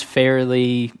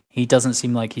doesn't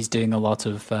seem like he's doing a lot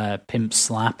of pimp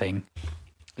slapping.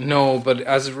 No, but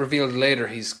as revealed later,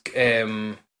 he's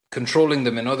controlling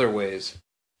them in other ways.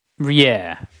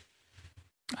 Yeah.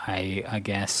 I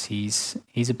guess he's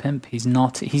a pimp. He's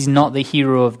not the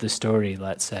hero of the story,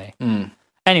 let's say.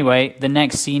 Anyway, the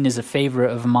next scene is a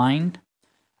favorite of mine.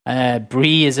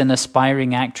 Bree is an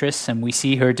aspiring actress, and we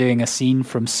see her doing a scene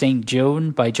from Saint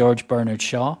Joan by George Bernard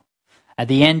Shaw. At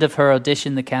the end of her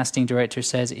audition, the casting director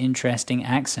says, "Interesting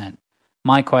accent."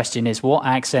 My question is, what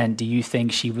accent do you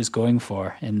think she was going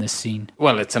for in this scene?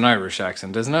 Well, it's an Irish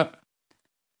accent, isn't it?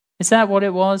 Is that what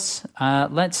it was?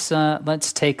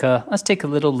 Let's take a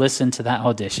little listen to that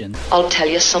audition. I'll tell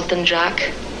you something,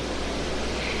 Jack.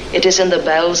 It is in the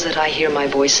bells that I hear my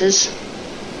voices.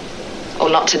 Oh,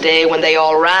 not today when they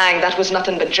all rang. That was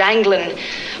nothing but jangling.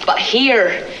 But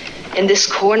here, in this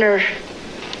corner,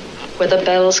 where the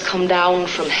bells come down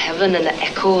from heaven and the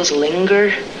echoes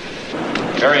linger.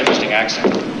 Very interesting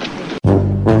accent.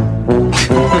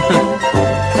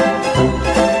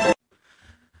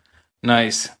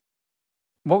 Nice.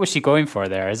 What was she going for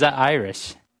there? Is that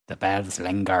Irish? The bells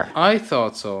linger. I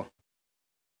thought so.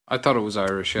 I thought it was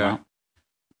Irish, yeah. No.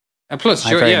 And plus, I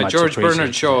very yeah, much George Bernard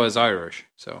appreciate Shaw it. is Irish,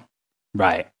 so.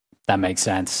 Right. That makes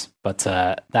sense. But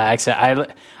that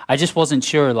accent, I just wasn't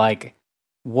sure, like,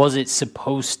 was it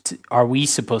are we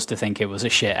supposed to think it was a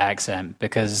shit accent?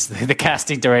 Because the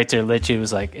casting director literally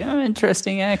was like,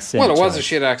 interesting accent. Well, it was a choice."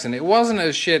 shit accent. It wasn't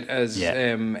as shit as Yeah.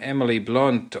 Emily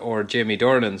Blunt or Jamie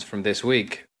Dornan's from this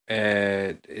week.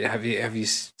 Have you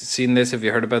seen this? Have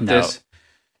you heard about No. this?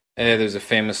 There's a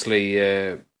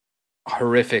famously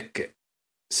horrific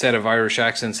set of Irish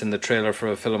accents in the trailer for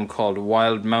a film called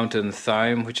Wild Mountain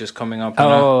Thyme, which is coming up.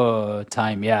 Oh,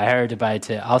 time. Yeah, I heard about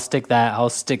it. I'll stick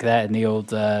that in the old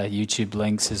YouTube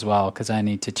links as well, because I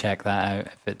need to check that out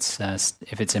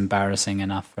if it's embarrassing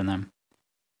enough for them.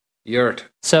 Yurt.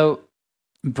 So,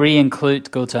 Bree and Clute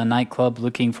go to a nightclub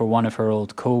looking for one of her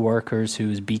old co-workers who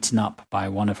was beaten up by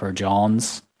one of her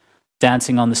Johns.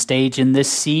 Dancing on the stage in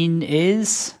this scene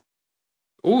is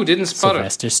Ooh, didn't spot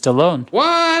Sylvester Stallone. it.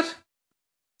 What?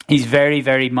 He's very,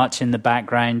 very much in the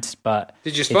background, but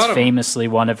Did you it's spot him? famously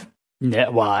one of...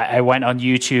 Well, I went on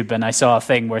YouTube and I saw a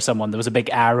thing where there was a big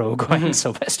arrow going,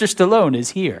 Sylvester Stallone is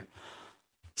here.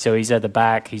 So he's at the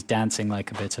back, he's dancing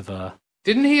like a bit of a...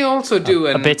 Didn't he also do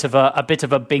a bit of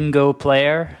a bingo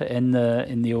player in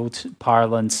the old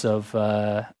parlance of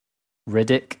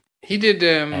Riddick. He did.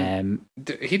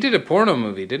 He did a porno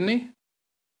movie, didn't he?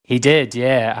 He did,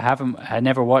 yeah. I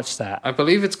never watched that. I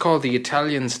believe it's called The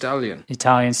Italian Stallion.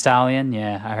 Italian Stallion,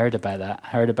 yeah. I heard about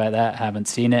that. Haven't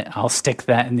seen it. I'll stick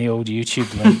that in the old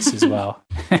YouTube links as well.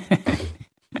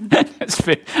 It's a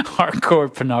bit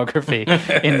hardcore pornography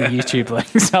in the YouTube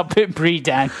links. I'll put Bree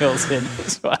Daniels in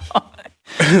as well.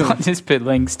 I'll just put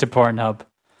links to Pornhub.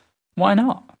 Why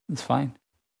not? It's fine.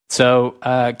 So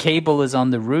Cable is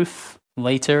on the roof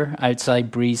later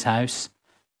outside Bree's house.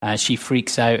 She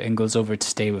freaks out and goes over to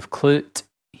stay with Clute.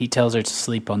 He tells her to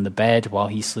sleep on the bed while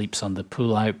he sleeps on the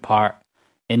pull-out part.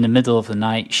 In the middle of the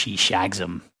night, she shags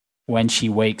him. When she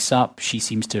wakes up, she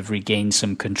seems to have regained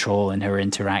some control in her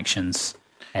interactions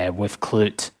with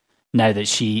Clute. Now that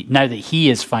he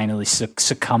has finally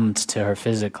succumbed to her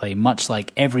physically, much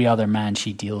like every other man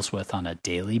she deals with on a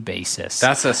daily basis.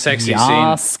 That's a sexy scene.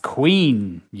 Yes,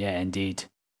 queen. Yeah, indeed.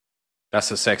 That's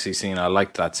a sexy scene. I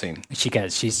liked that scene.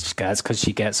 She's because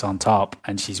she gets on top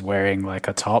and she's wearing like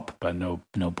a top but no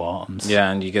bottoms.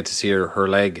 Yeah, and you get to see her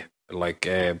leg, like,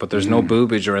 but there's no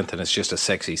boobage or anything. It's just a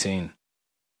sexy scene.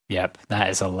 Yep, that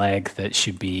is a leg that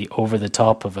should be over the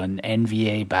top of an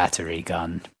NVA battery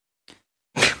gun.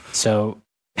 So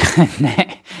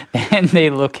then they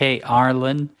locate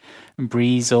Arlen,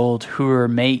 Bree's old hooer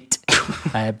mate.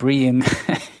 Bree and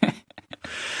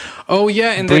oh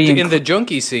yeah, in the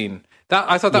junkie scene.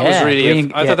 I thought that was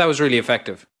really. I thought that was really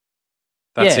effective.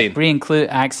 That scene. Bree and Clute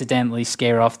accidentally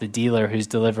scare off the dealer who's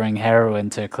delivering heroin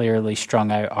to clearly strung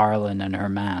out Arlen and her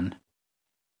man.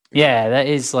 Yeah, that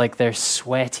is like they're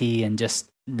sweaty and just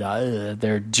they're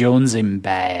jonesing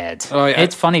bad. Oh, yeah.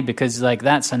 It's funny because like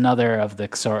that's another of the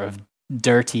sort of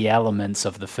dirty elements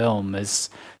of the film is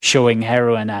showing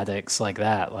heroin addicts like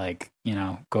that, like, you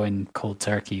know, going cold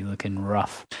turkey, looking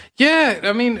rough. Yeah,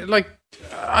 I mean, like,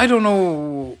 I don't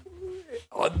know.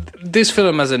 This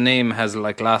film as a name has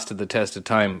like lasted the test of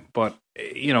time, but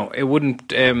you know, it wouldn't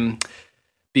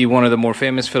be one of the more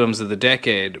famous films of the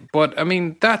decade. But I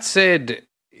mean, that said,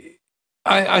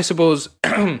 I suppose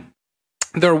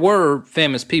there were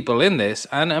famous people in this,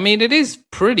 and I mean, it is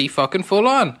pretty fucking full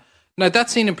on. Now, that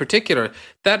scene in particular,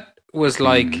 that was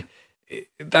like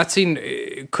that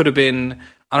scene could have been,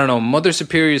 I don't know, Mother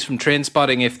Superior's from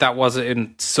Trainspotting if that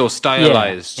wasn't so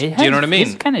stylized. Yeah, do you know what I mean?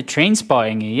 It's kind of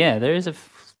Trainspotting-y, yeah.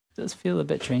 Does feel a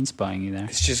bit Trainspotting-y there.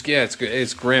 It's just, yeah,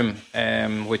 it's grim,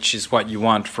 which is what you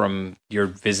want from your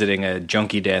visiting a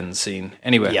junkie den scene.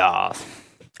 Anyway. Yeah.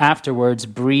 Afterwards,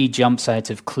 Bree jumps out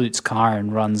of Clute's car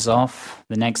and runs off.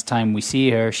 The next time we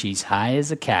see her, she's high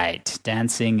as a kite,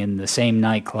 dancing in the same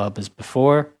nightclub as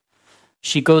before.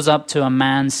 She goes up to a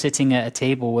man sitting at a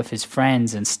table with his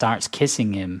friends and starts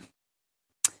kissing him.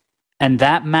 And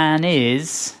that man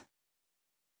is...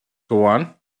 Go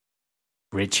on.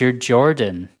 Richard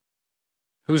Jordan.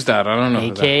 Who's that? I don't know.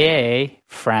 AKA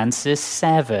Francis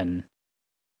Seven.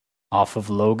 Off of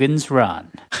Logan's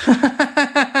Run.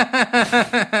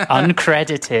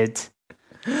 Uncredited.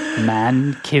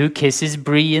 Man who kisses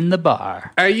Bree in the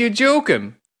bar. Are you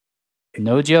joking?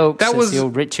 No jokes. That was the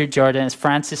old Richard Jordan. It's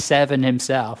Francis Seven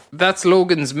himself. That's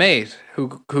Logan's mate.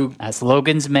 Who? That's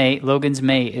Logan's mate. Logan's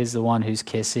mate is the one who's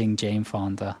kissing Jane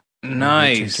Fonda.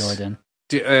 Nice. Richard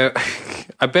Jordan.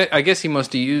 I guess he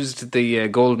must have used the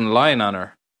golden line on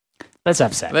her. Let's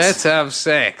have sex. Let's have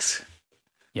sex.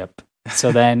 Yep.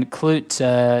 So then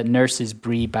Clute nurses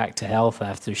Bree back to health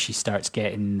after she starts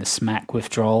getting the smack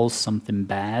withdrawals, something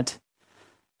bad.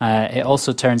 It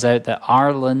also turns out that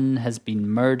Arlen has been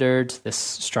murdered, this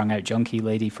strung-out junkie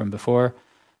lady from before.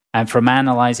 And from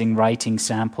analyzing writing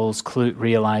samples, Clute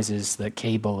realizes that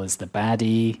Cable is the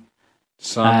baddie.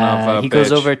 Son of a he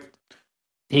bitch.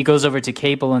 goes over to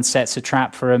Cable and sets a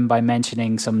trap for him by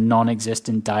mentioning some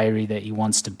non-existent diary that he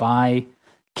wants to buy.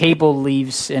 Cable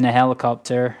leaves in a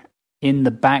helicopter. In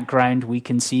the background, we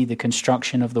can see the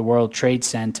construction of the World Trade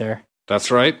Center.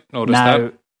 That's right. Notice Now,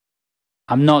 that.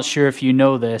 I'm not sure if you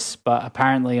know this, but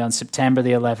apparently on September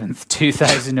the 11th,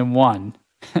 2001,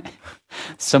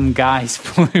 some guys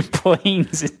flew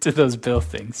planes into those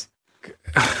buildings.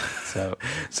 So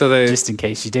they just in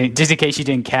case you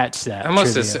didn't catch that, I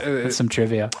must trivia. have, That's some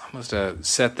trivia. must have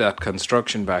set that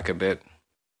construction back a bit.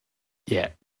 Yeah,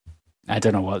 I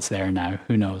don't know what's there now.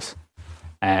 Who knows?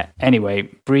 Anyway,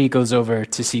 Bree goes over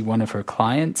to see one of her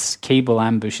clients. Cable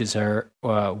ambushes her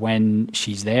when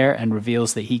she's there and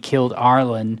reveals that he killed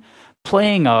Arlen,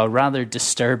 playing a rather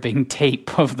disturbing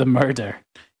tape of the murder.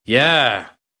 Yeah,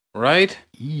 right.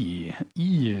 Yeah.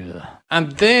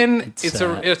 And then it's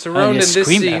around in this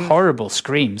scene. Horrible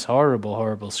screams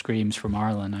from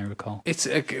Arlen, I recall. It's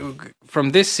from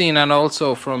this scene and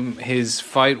also from his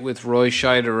fight with Roy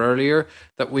Scheider earlier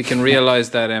that we can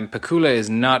realize that Pakula is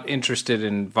not interested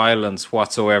in violence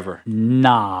whatsoever.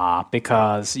 Nah,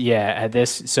 because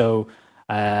Cable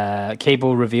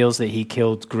reveals that he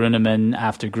killed Gruneman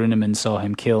after Gruneman saw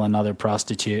him kill another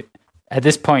prostitute. At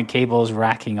this point, Cable's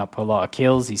racking up a lot of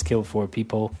kills. He's killed 4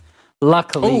 people.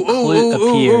 Luckily, Clute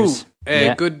appears.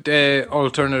 Good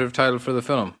alternative title for the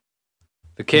film.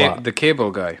 The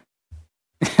Cable guy.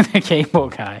 The Cable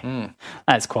guy.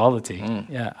 That's quality.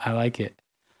 Yeah, I like it.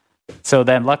 So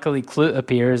then, luckily, Clute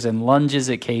appears and lunges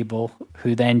at Cable,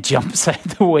 who then jumps out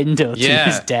the window to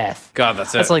his death. God,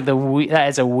 that's like that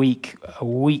is a weak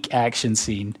action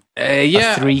scene. A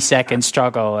 3-second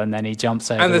struggle, and then he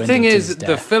jumps out. And the the thing window to is, his the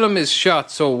death. film is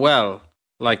shot so well,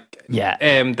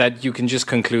 that you can just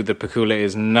conclude that Pakula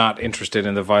is not interested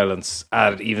in the violence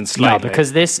even slightly. No,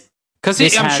 because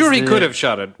I'm sure he could have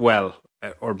shot it well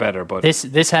or better, but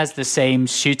this has the same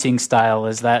shooting style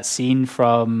as that scene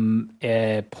from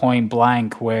Point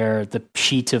Blank where the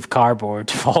sheet of cardboard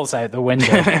falls out the window.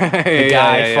 The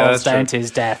guy falls down to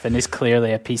his death and is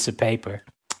clearly a piece of paper.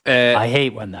 I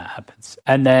hate when that happens.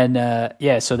 And then,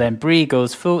 so then Bree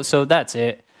goes full. So that's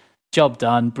it. Job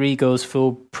done. Bree goes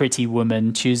full pretty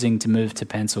woman, choosing to move to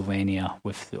Pennsylvania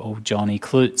with old Johnny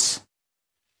Clutes.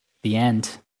 The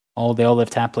end. They all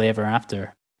lived happily ever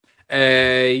after.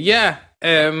 This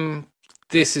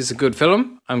is a good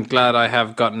film. I'm glad I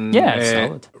have gotten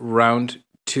round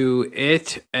to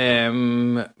it.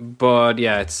 But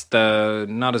yeah, it's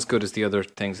not as good as the other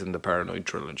things in the Paranoid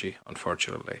trilogy,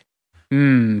 unfortunately.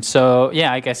 So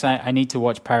yeah, I guess I need to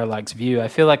watch Parallax View. I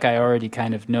feel like I already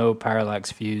kind of know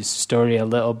Parallax View's story a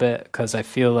little bit because I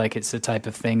feel like it's the type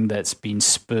of thing that's been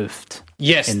spoofed.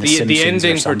 Yes, in the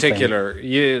ending in particular.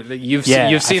 You've seen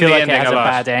I feel the like ending it has a a lot.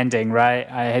 bad ending,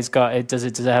 right? Does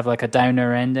it have like a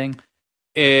downer ending?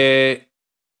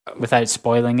 Without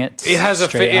spoiling it, it has a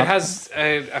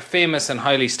a famous and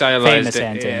highly stylized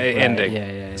ending. Right.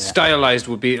 Yeah. Stylized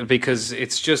would be because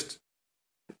it's just,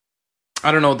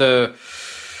 I don't know, the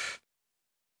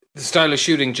style of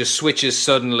shooting just switches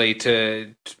suddenly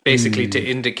to basically to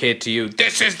indicate to you,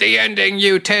 this is the ending,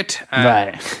 you tit,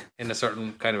 right? In a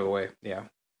certain kind of a way. Yeah,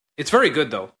 it's very good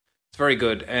though. It's very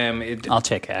good. I'll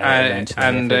check it out eventually.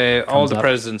 And All the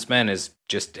President's Men is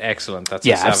just excellent.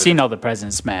 I've seen All the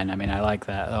President's Men. I mean, I like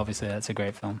that. Obviously, that's a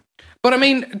great film. But I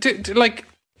mean,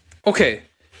 okay,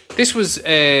 this was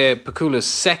Pakula's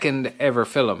second ever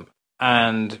film.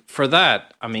 And for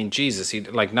that, I mean, Jesus, he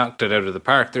knocked it out of the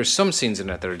park. There's some scenes in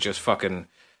it that are just fucking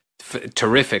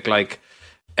terrific. Like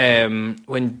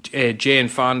when Jane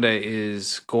Fonda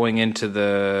is going into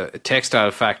the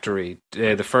textile factory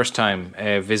the first time,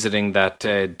 visiting that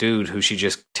dude who she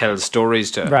just tells stories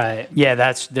to. Right.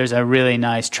 Yeah, there's a really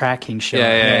nice tracking shot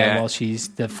while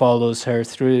that follows her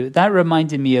through. That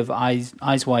reminded me of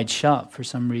Eyes Wide Shut for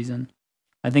some reason.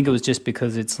 I think it was just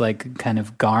because it's like kind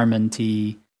of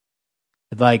garmenty.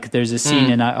 Like there's a scene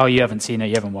in you haven't seen it,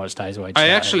 you haven't watched Eyes Wide Shut.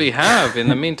 I actually have in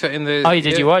the meantime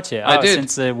did you watch it? I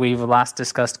did. Since we've last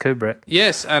discussed Kubrick.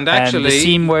 Yes, and actually the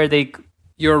scene where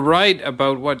you're right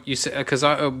about what you said, because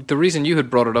the reason you had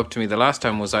brought it up to me the last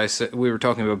time was we were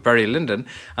talking about Barry Lyndon,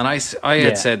 and I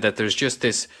had said that there's just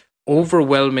this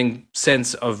overwhelming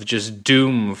sense of just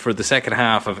doom for the second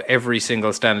half of every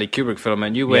single Stanley Kubrick film,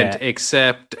 and you went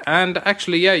and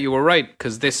actually you were right,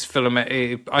 because this film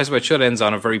Eyes Wide Shut ends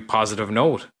on a very positive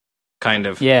note. kind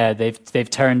of. Yeah, they've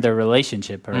turned their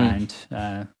relationship around.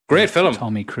 Great film.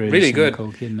 Tommy Cruise, Really and good.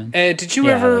 Nicole Kidman. Did you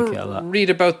Yeah, I ever like it a lot. read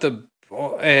about the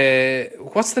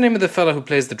what's the name of the fellow who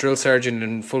plays the drill sergeant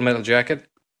in Full Metal Jacket?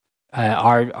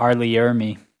 Arlie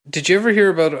Ermy. Did you ever hear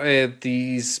about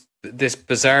this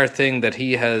bizarre thing that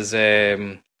he has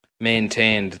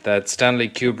maintained, that Stanley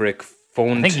Kubrick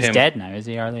phoned I think he's him? dead now, is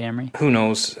he, Arlie Ermy? Who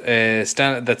knows?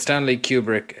 That Stanley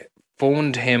Kubrick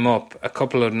phoned him up a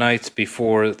couple of nights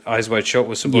before Eyes Wide Shut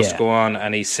was supposed to go on,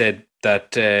 and he said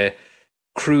that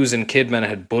Cruise and Kidman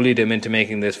had bullied him into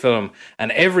making this film,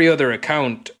 and every other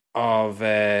account of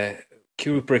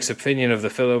Kubrick's opinion of the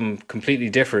film completely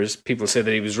differs. People say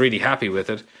that he was really happy with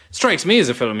it. Strikes me as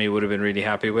a film he would have been really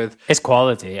happy with. It's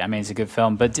quality. I mean, it's a good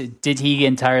film. But did he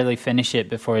entirely finish it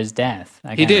before his death?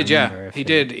 He did, yeah. He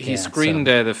did. He screened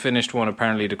the finished one,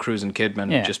 apparently, to Cruise and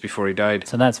Kidman just before he died.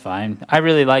 So that's fine. I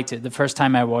really liked it. The first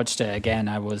time I watched it again,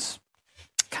 I was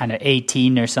kind of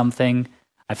 18 or something.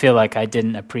 I feel like I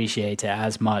didn't appreciate it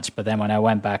as much. But then when I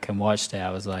went back and watched it, I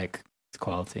was like, it's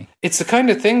quality. It's the kind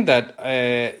of thing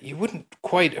that you wouldn't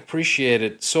quite appreciate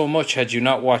it so much had you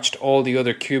not watched all the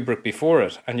other Kubrick before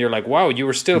it. And you're like, wow, you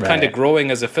were still kind of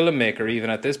growing as a filmmaker even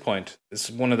at this point. It's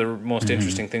one of the most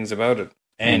interesting things about it.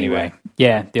 Anyway.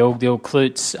 Yeah, the old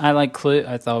Klutz. I like Klutz.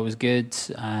 I thought it was good.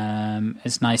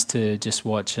 It's nice to just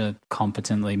watch a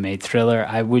competently made thriller.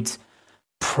 I would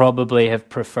probably have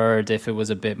preferred if it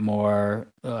was a bit more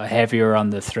heavier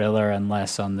on the thriller and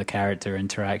less on the character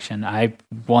interaction. I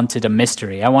wanted a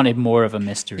mystery. I wanted more of a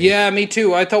mystery. Yeah, me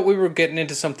too. I thought we were getting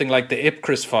into something like the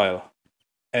Ipcris file,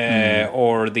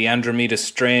 or the Andromeda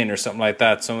Strain, or something like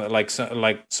that.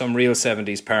 Some real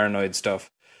 70s paranoid stuff.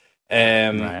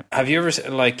 Have you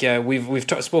ever we've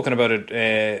spoken about it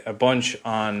a bunch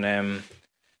on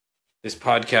this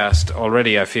podcast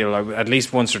already? I feel at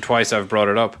least once or twice I've brought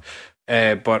it up.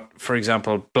 But for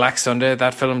example, Black Sunday,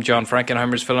 that film, John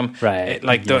Frankenheimer's film, right?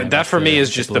 That for me is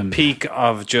just the peak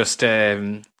of just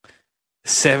 70s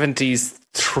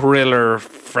thriller,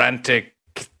 frantic,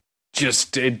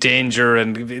 just danger,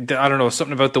 and I don't know,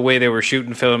 something about the way they were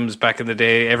shooting films back in the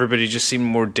day. Everybody just seemed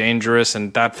more dangerous,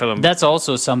 and that film. That's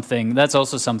also something that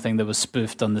was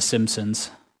spoofed on The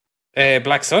Simpsons.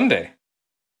 Black Sunday.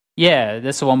 Yeah,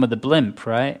 that's the one with the blimp,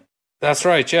 right? That's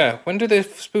right. Yeah. When did they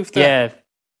spoof that? Yeah.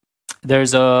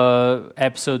 There's a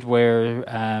episode where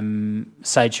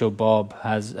Sideshow Bob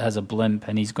has a blimp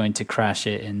and he's going to crash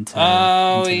it into the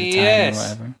town or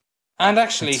whatever. And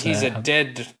actually, he's a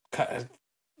dead.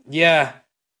 Yeah,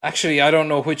 actually, I don't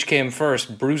know which came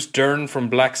first: Bruce Dern from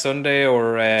Black Sunday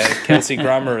or Kelsey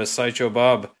Grammer as Sideshow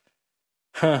Bob.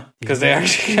 Because they are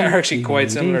actually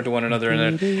quite similar to one another.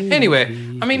 Anyway,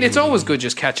 I mean, it's always good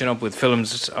just catching up with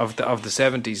films of the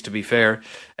 70s, to be fair.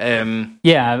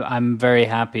 Yeah, I'm very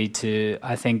happy to.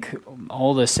 I think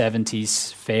all the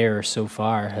 70s fare so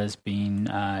far has been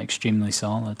extremely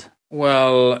solid.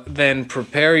 Well, then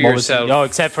prepare yourself.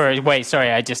 Except for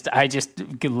I just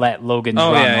let Logan's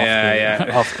run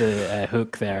off the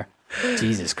hook there.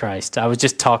 Jesus Christ. I was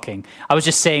just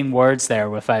saying words there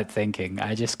without thinking.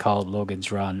 I just called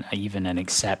Logan's Run even an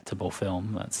acceptable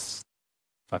film. That's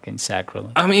fucking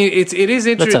sacrilege. I mean, it is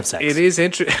interesting. Let's have sex. It is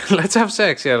interesting. Let's have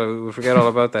sex. Yeah, we forget all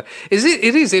about that.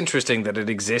 It is interesting that it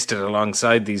existed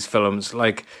alongside these films.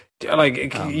 I've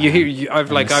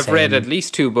read at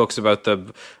least 2 books about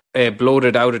the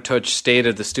bloated, out of touch state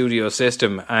of the studio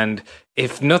system, and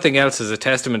if nothing else is a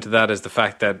testament to that is the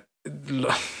fact that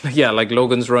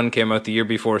Logan's Run came out the year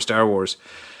before Star Wars,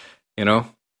 you know?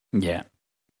 Yeah.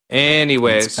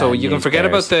 Anyway, so you can forget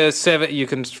about the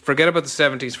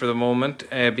 70s for the moment,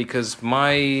 because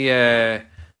my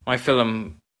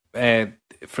film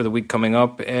for the week coming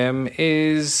up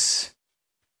is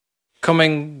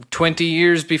coming 20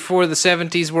 years before the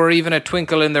 70s were even a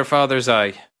twinkle in their father's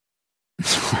eye.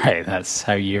 Right, that's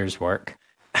how years work.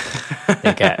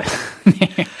 They get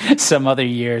some other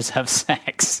years have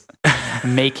sex,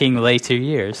 making later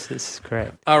years. This is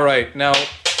great. All right, now,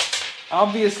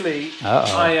 obviously,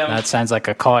 That sounds like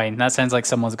a coin. That sounds like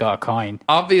someone's got a coin.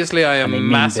 Obviously, I am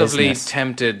massively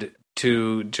tempted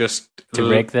to just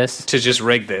rig this. To just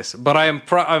rig this, but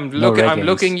I'm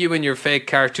looking you in your fake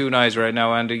cartoon eyes right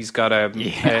now, and he's got a.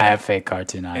 I have fake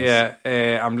cartoon eyes.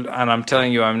 Yeah, I'm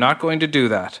telling you, I'm not going to do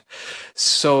that.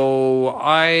 So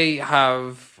I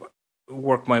have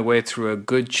worked my way through a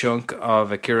good chunk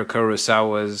of Akira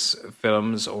Kurosawa's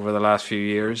films over the last few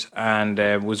years, and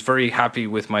was very happy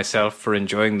with myself for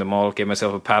enjoying them all. Gave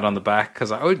myself a pat on the back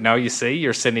because now you see,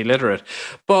 you're cine literate.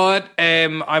 But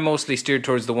I mostly steered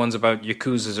towards the ones about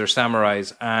yakuzas or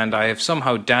samurais, and I have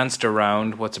somehow danced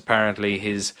around what's apparently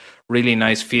his really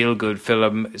nice feel-good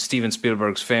film, Steven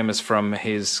Spielberg's famous from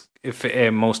his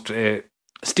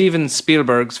Steven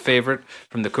Spielberg's favorite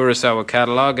from the Kurosawa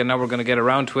catalog, and now we're going to get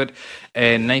around to it.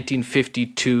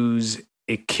 1952's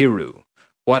Ikiru.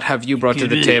 What have you brought to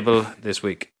the table this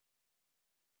week?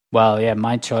 Well, yeah,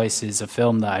 my choice is a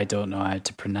film that I don't know how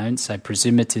to pronounce. I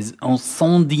presume it is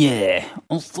Incendiaire.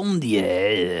 Ah,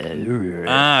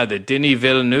 the Denis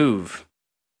Villeneuve.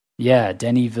 Yeah,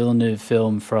 Denis Villeneuve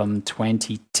film from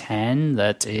 2010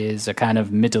 that is a kind of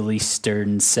Middle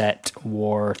Eastern set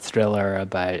war thriller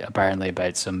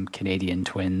about some Canadian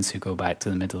twins who go back to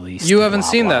the Middle East. You haven't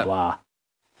seen that? Blah.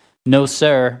 No,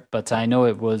 sir, but I know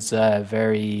it was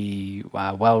very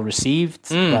well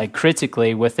received, like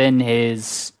critically within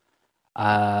his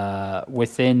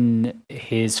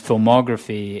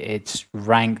filmography. It's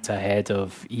ranked ahead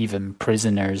of even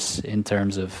Prisoners in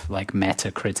terms of like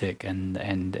Metacritic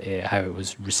and how it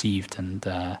was received. And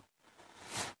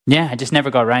I just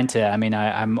never got around to it. I mean,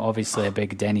 I'm obviously a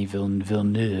big Denis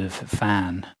Villeneuve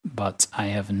fan, but I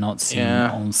have not seen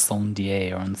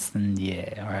Incendiaire or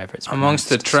however it's pronounced. Amongst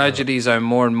the tragedies I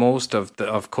mourn most of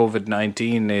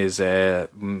COVID-19 is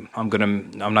I'm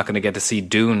not gonna get to see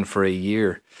Dune for a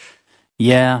year.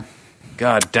 Yeah.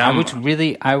 God damn. I want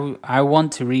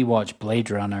to rewatch Blade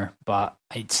Runner, but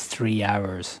it's 3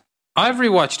 hours. I've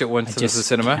rewatched it once at the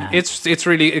cinema. Can't. It's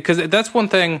really, because that's one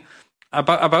thing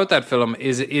about that film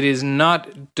is it is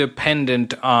not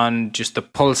dependent on just the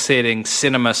pulsating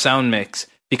cinema sound mix,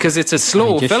 because it's a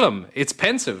slow film. It's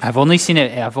pensive. I've only seen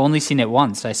it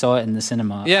once. I saw it in the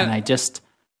cinema, and I just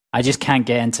can't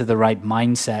get into the right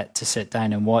mindset to sit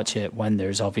down and watch it when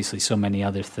there's obviously so many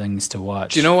other things to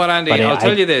watch. Do you know what, Andy? I'll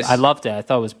tell you this. I loved it. I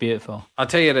thought it was beautiful. I'll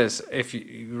tell you this. If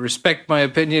you respect my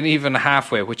opinion even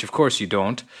halfway, which of course you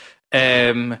don't,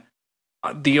 you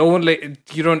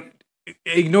don't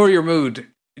ignore your mood.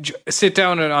 Sit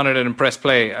down on it and press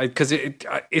play, because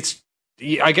it's.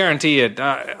 I guarantee it.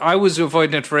 I was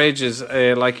avoiding it for ages,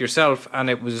 like yourself, and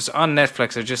it was on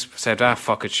Netflix. I just said,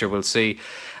 fuck it, sure, we'll see.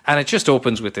 And it just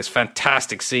opens with this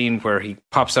fantastic scene where he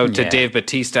pops out to Dave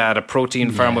Bautista at a protein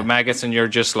farm with maggots, and you're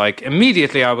just like,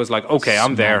 immediately I was like, okay,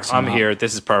 I'm there, I'm here,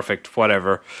 this is perfect,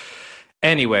 whatever.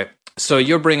 Anyway, so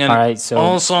you're bringing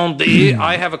Incendiaire.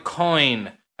 I have a coin.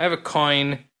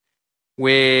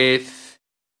 With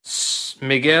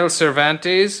Miguel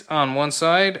Cervantes on one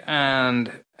side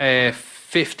and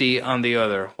 50 on the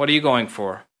other. What are you going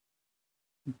for?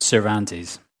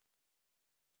 Cervantes.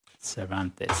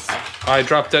 I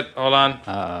dropped it. Hold on.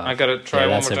 I gotta try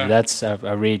one more time. That's a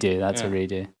redo. A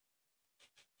redo.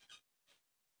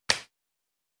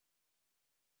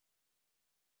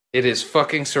 It is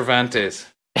fucking Cervantes.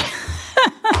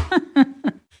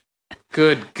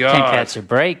 Good God. Can't catch a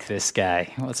break, this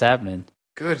guy. What's happening?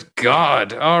 Good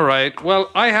God. All right.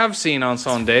 Well, I have seen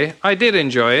Incendiaire. I did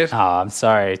enjoy it. Oh, I'm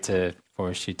sorry to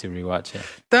force you to rewatch it.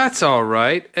 That's all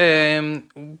right.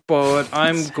 But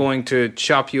I'm going to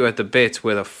chop you at the bits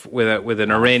with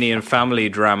an Iranian family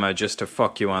drama just to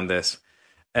fuck you on this.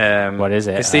 What is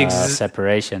it? It's the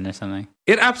Separation or something?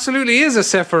 It absolutely is a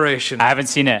Separation. I haven't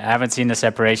seen it. I haven't seen the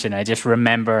Separation. I just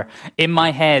remember in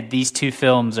my head these two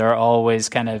films are always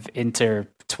kind of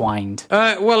intertwined.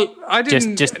 Well, I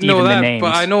didn't just know even that, the names.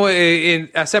 but I know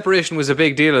a Separation was a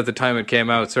big deal at the time it came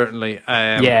out. Certainly.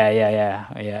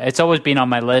 Yeah. It's always been on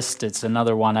my list. It's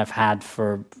another one I've had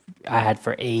for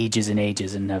ages and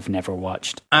ages and have never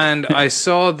watched. And I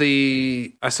saw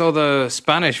the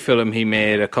Spanish film he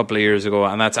made a couple of years ago,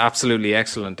 and that's absolutely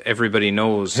excellent. Everybody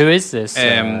knows. Who is this?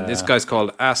 This guy's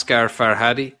called Asghar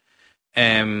Farhadi.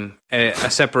 A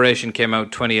Separation came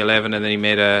out 2011, and then he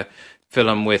made a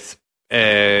film with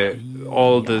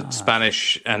all the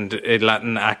Spanish and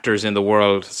Latin actors in the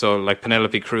world. So like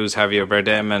Penelope Cruz, Javier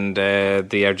Bardem, and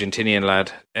the Argentinian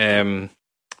lad,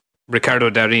 Ricardo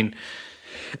Darín.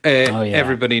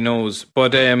 Everybody knows,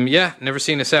 but never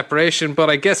seen a Separation. But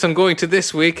I guess I'm going to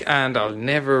this week, and I'll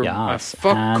never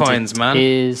fuck coins,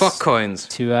 man. Fuck coins.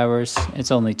 2 hours.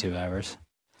 It's only 2 hours.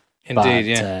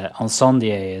 Indeed, but,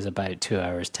 Incendiaire is about 2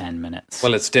 hours 10 minutes.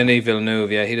 Well, it's Denis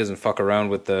Villeneuve. Yeah, he doesn't fuck around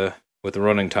with the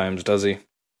running times, does he?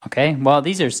 Okay. Well,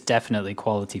 these are definitely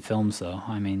quality films, though.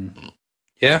 I mean,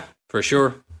 yeah, for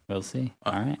sure. We'll see.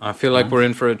 All right. I feel like we're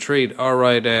in for a treat. All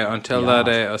right. Until that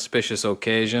auspicious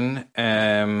occasion.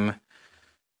 And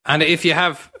if you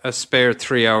have a spare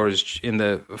 3 hours in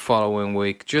the following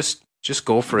week, just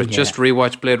go for it. Yeah. Just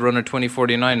rewatch Blade Runner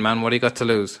 2049, man. What do you got to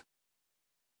lose?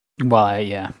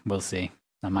 Well, we'll see.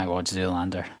 I might watch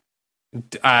Zoolander.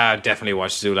 Definitely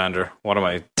watch Zoolander. What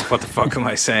the fuck am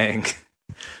I saying?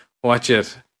 Watch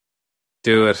it.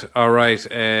 Do it. All right.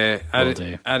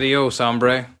 Adios,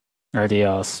 hombre.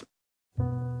 Adios.